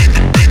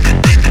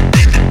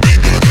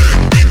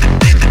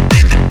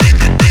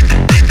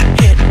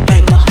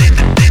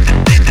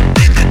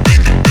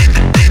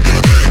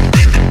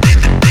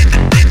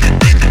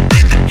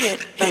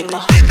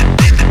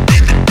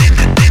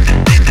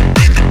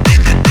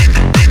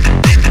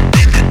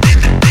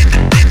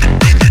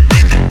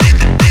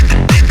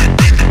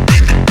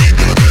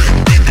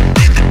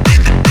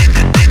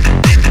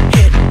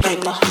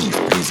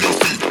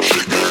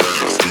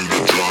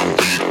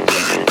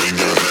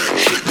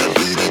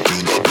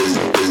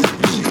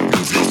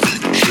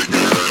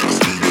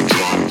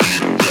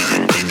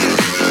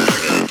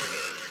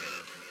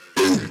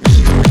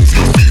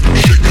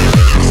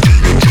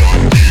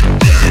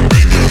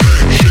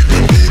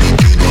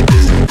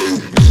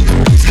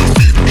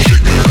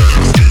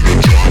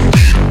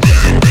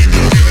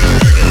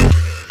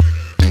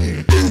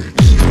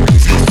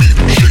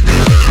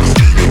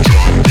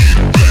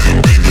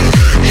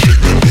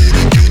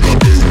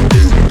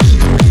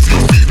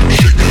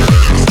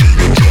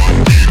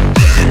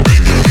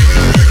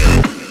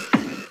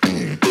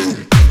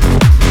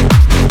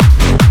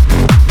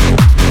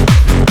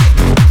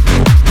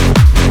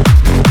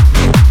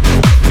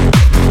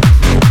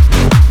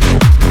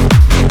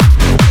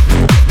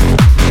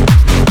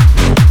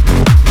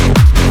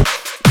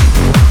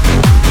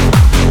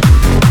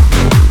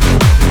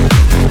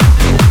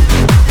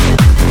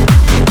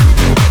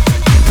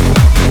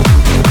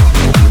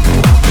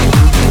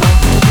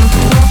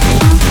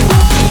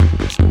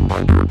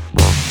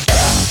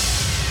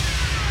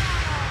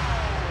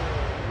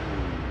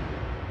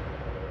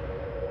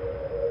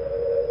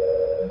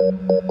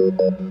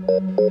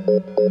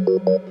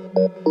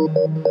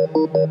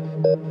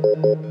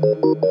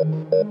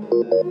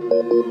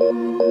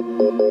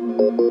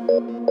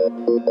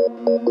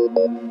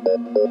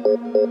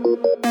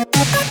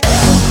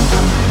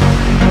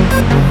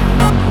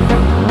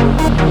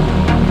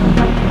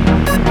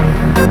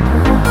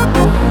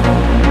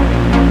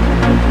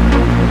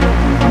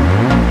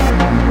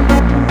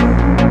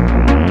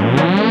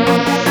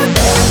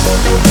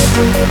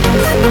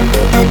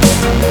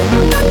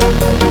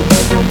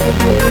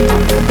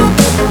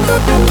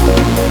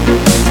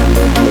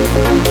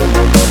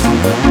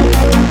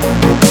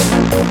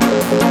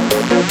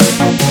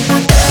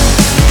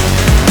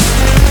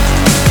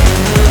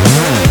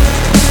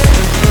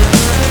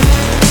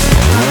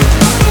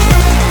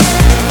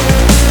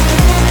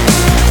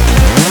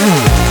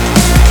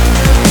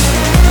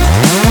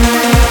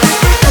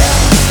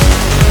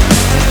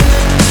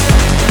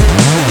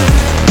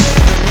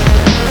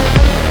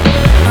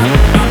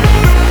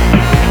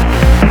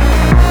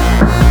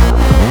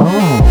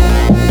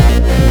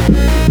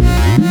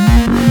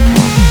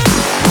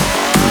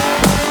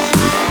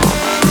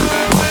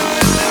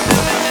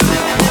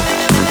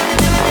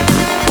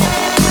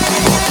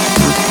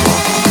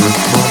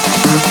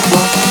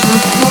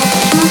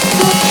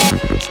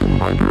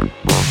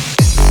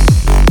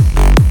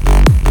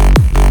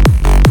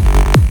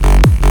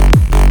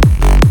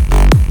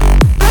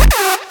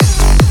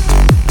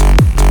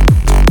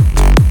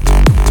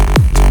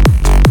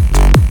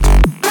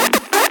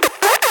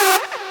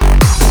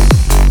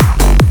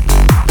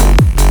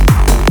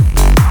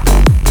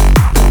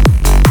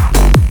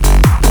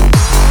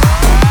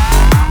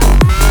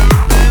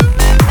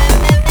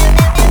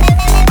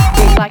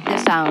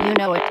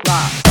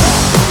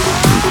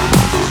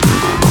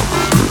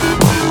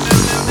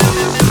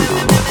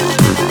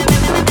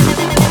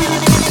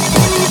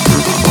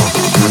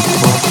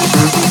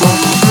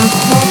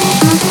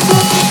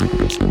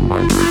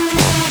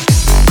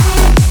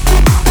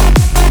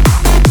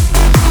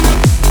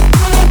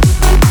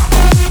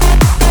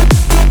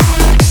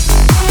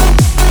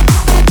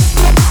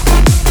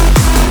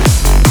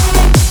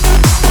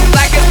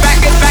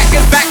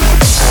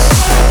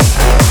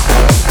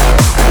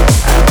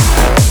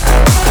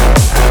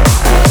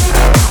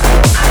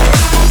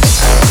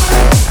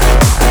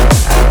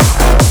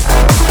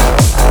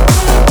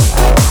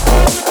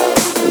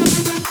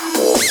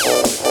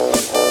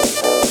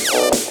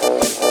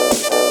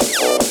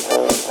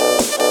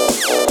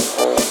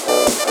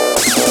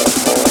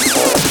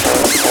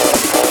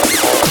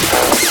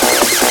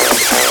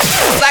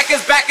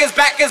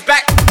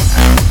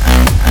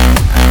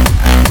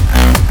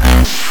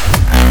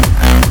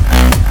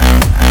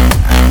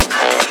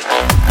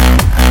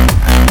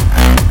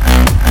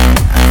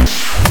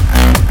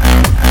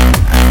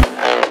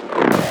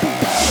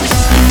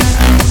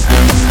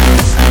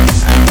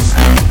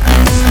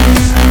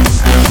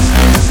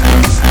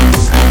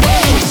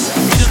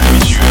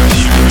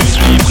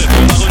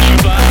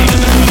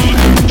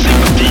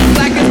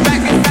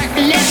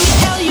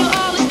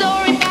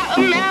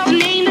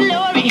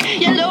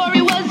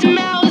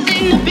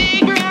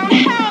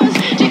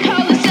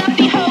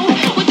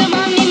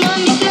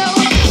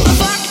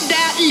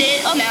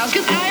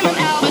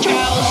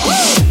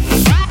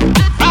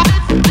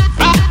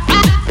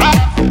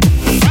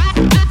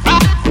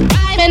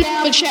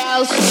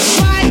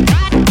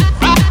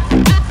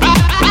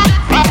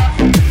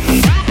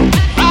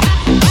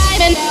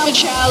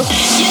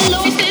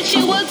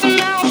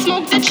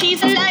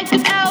 teasing like a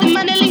cow,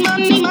 money,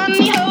 money,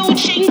 money, ho,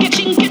 chinka,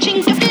 chinka,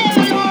 chinka,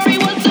 Lori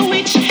was a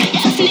witch,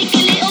 yeah,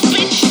 sneaky little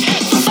bitch.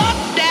 So fuck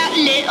that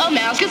little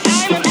mouse, 'cause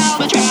I'm an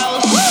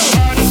albatross.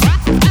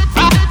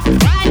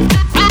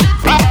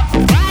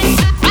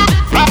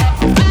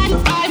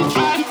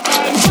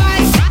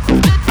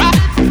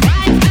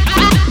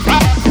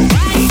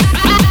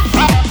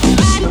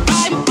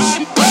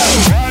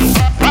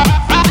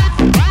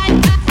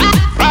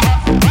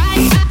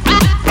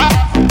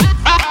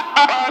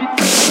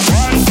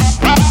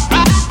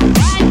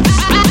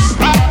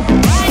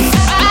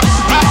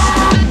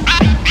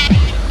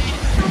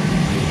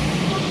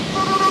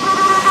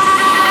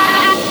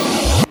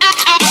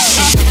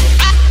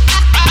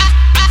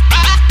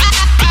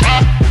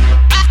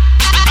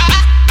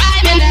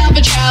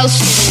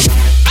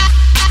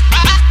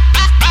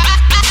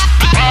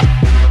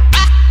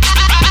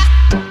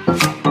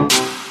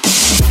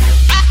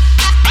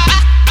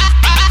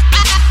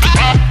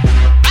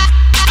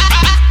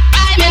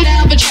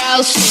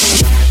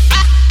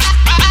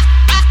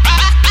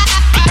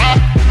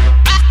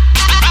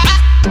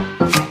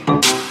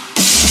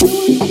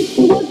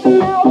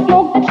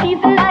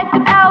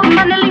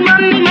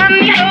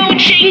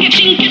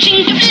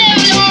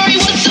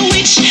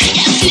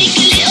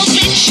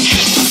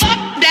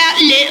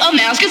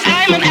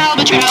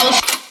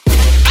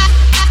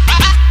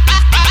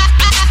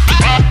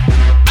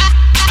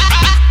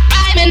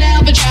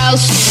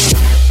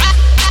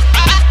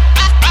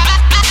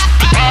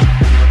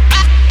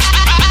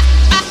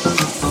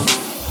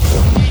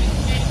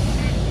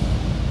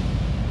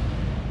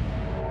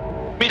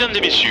 Mesdames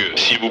et messieurs,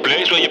 s'il vous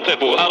plaît, soyez prêts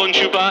pour Aaron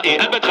Chupa et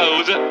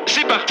Albatraoz.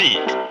 C'est parti.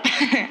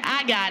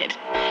 I got it.